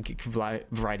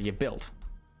build,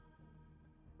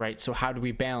 right? So how do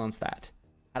we balance that?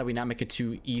 How do we not make it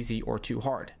too easy or too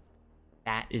hard?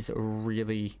 That is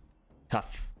really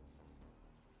tough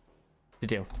to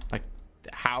do. Like,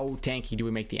 how tanky do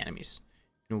we make the enemies?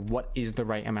 You know, what is the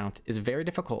right amount is very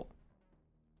difficult.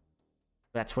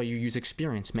 That's why you use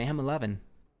experience. Mayhem 11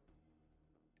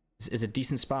 is a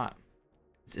decent spot.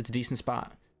 It's a decent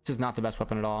spot. This is not the best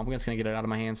weapon at all. I'm just gonna get it out of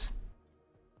my hands.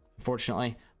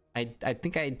 Unfortunately, I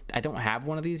think I don't have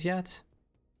one of these yet,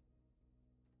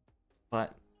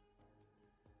 but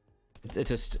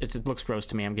it looks gross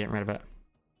to me. I'm getting rid of it.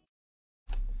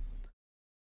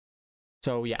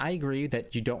 So yeah, I agree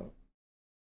that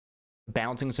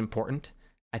balancing is important.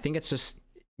 I think it's just,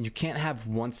 you can't have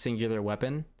one singular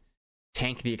weapon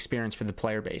tank the experience for the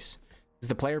player base, because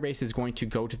the player base is going to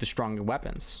go to the stronger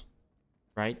weapons,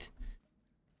 right?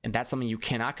 And that's something you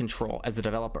cannot control as a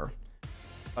developer.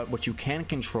 But what you can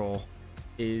control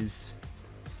is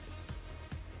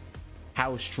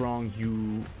how strong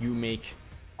you make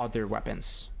other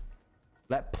weapons.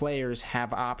 Let players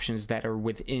have options that are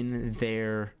within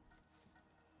their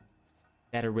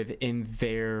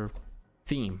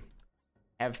theme.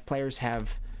 Have players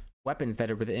have weapons that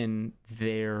are within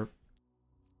their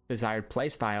desired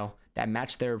playstyle that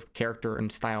match their character and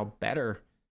style better,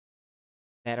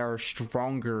 that are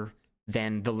stronger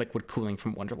than the liquid cooling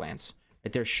from Wonderlands.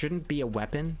 But there shouldn't be a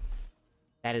weapon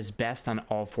that is best on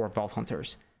all 4 Vault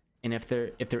Hunters. And if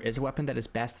there is a weapon that is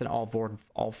best on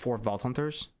all 4 Vault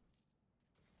Hunters,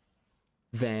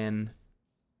 then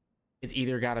it's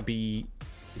either that the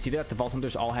Vault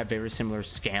Hunters all have very similar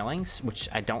scalings, which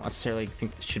I don't necessarily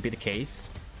think should be the case,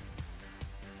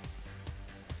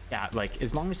 yeah, like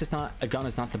as long as it's not a gun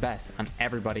is not the best on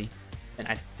everybody, then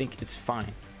I think it's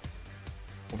fine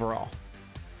overall.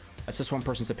 That's just one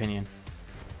person's opinion.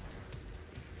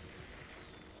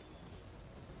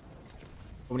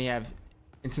 When you have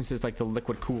instances like the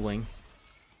liquid cooling,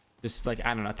 just like,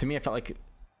 I don't know, to me I felt like,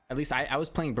 at least I was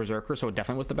playing Berserker, so it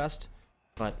definitely was the best,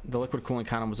 but the liquid cooling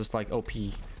kind of was just like OP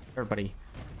everybody.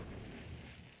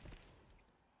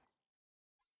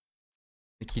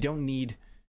 Like, you don't need,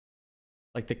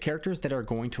 like, the characters that are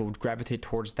going to gravitate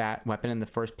towards that weapon in the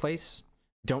first place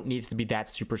don't need to be that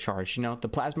supercharged. You know, the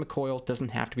plasma coil doesn't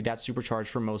have to be that supercharged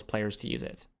for most players to use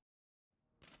it.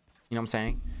 You know what I'm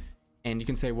saying? And you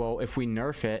can say, well, if we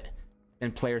nerf it,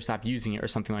 then players stop using it or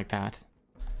something like that.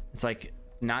 It's like,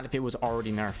 not if it was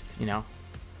already nerfed, you know?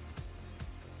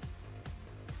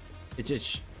 It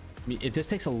just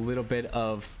takes a little bit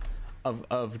of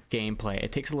gameplay.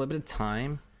 It takes a little bit of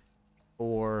time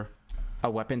for a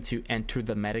weapon to enter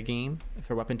the metagame,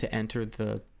 for a weapon to enter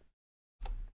the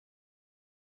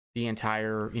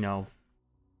entire, you know,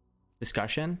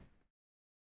 discussion,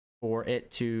 for it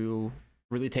to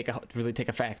really take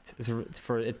effect,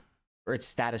 for its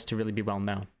status to really be well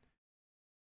known.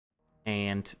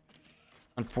 And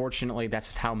unfortunately, that's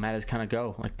just how metas kind of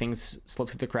go. Like, things slip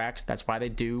through the cracks. That's why they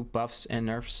do buffs and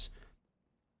nerfs.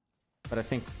 But I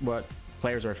think what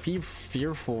players are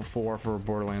fearful for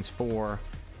Borderlands 4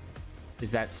 is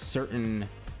that certain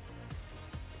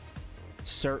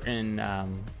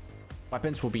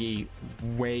weapons will be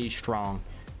way strong,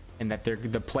 and that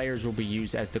the players will be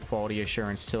used as the quality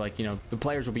assurance to, like, you know, the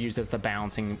players will be used as the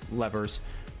balancing levers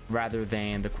rather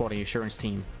than the quality assurance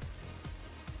team,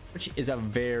 which is a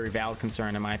very valid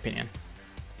concern in my opinion.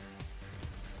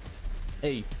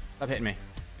 Hey, stop hitting me.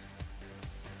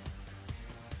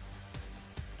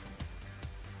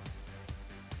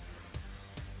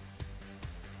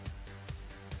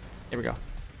 There we go.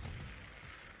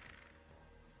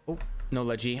 Oh, no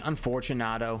Leggy.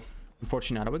 Unfortunato.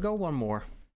 We go one more.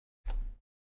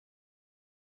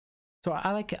 So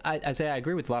I say I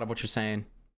agree with a lot of what you're saying.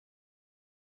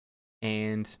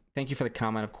 And thank you for the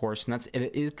comment, of course. And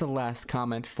it is the last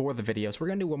comment for the video. So we're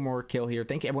gonna do one more kill here.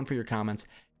 Thank you everyone for your comments.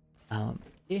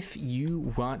 If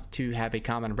you want to have a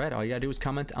comment read, all you gotta do is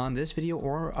comment on this video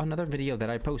or another video that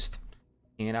I post,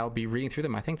 and I'll be reading through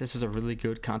them. I think this is a really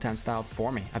good content style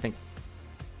for me. I think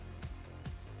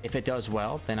if it does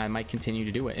well, then I might continue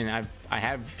to do it. And I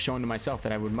have shown to myself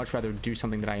that I would much rather do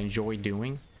something that I enjoy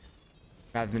doing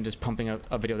rather than just pumping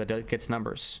a video that gets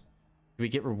numbers. Do we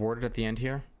get rewarded at the end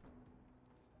here?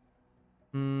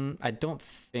 I don't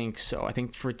think so. I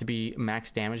think for it to be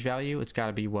max damage value, it's got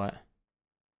to be what?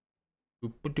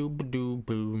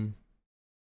 Boom.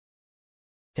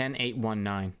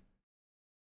 10819.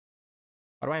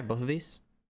 Why do I have both of these?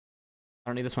 I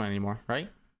don't need this one anymore, right?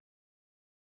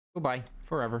 Goodbye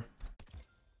forever.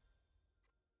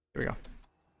 Here we go.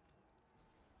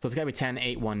 So it's got to be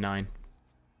 10819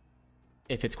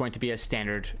 if it's going to be a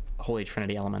standard Holy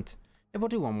Trinity element. Yeah, we'll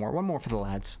do one more for the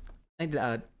lads. I need to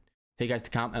tell you guys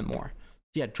to comment more.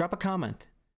 Yeah, drop a comment.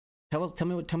 Tell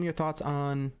me your thoughts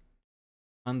on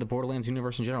the Borderlands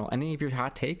universe in general. Any of your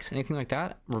hot takes, anything like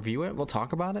that. Review it. We'll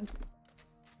talk about it.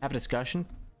 Have a discussion.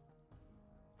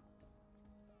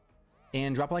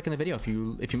 And drop a like in the video if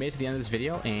you made it to the end of this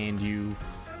video and you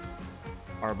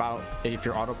are if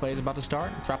your autoplay is about to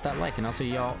start. Drop that like, and I'll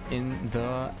see y'all in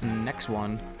the next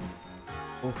one.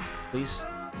 Oh, please.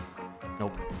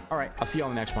 Nope. All right, I'll see y'all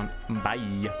in the next one.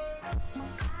 Bye.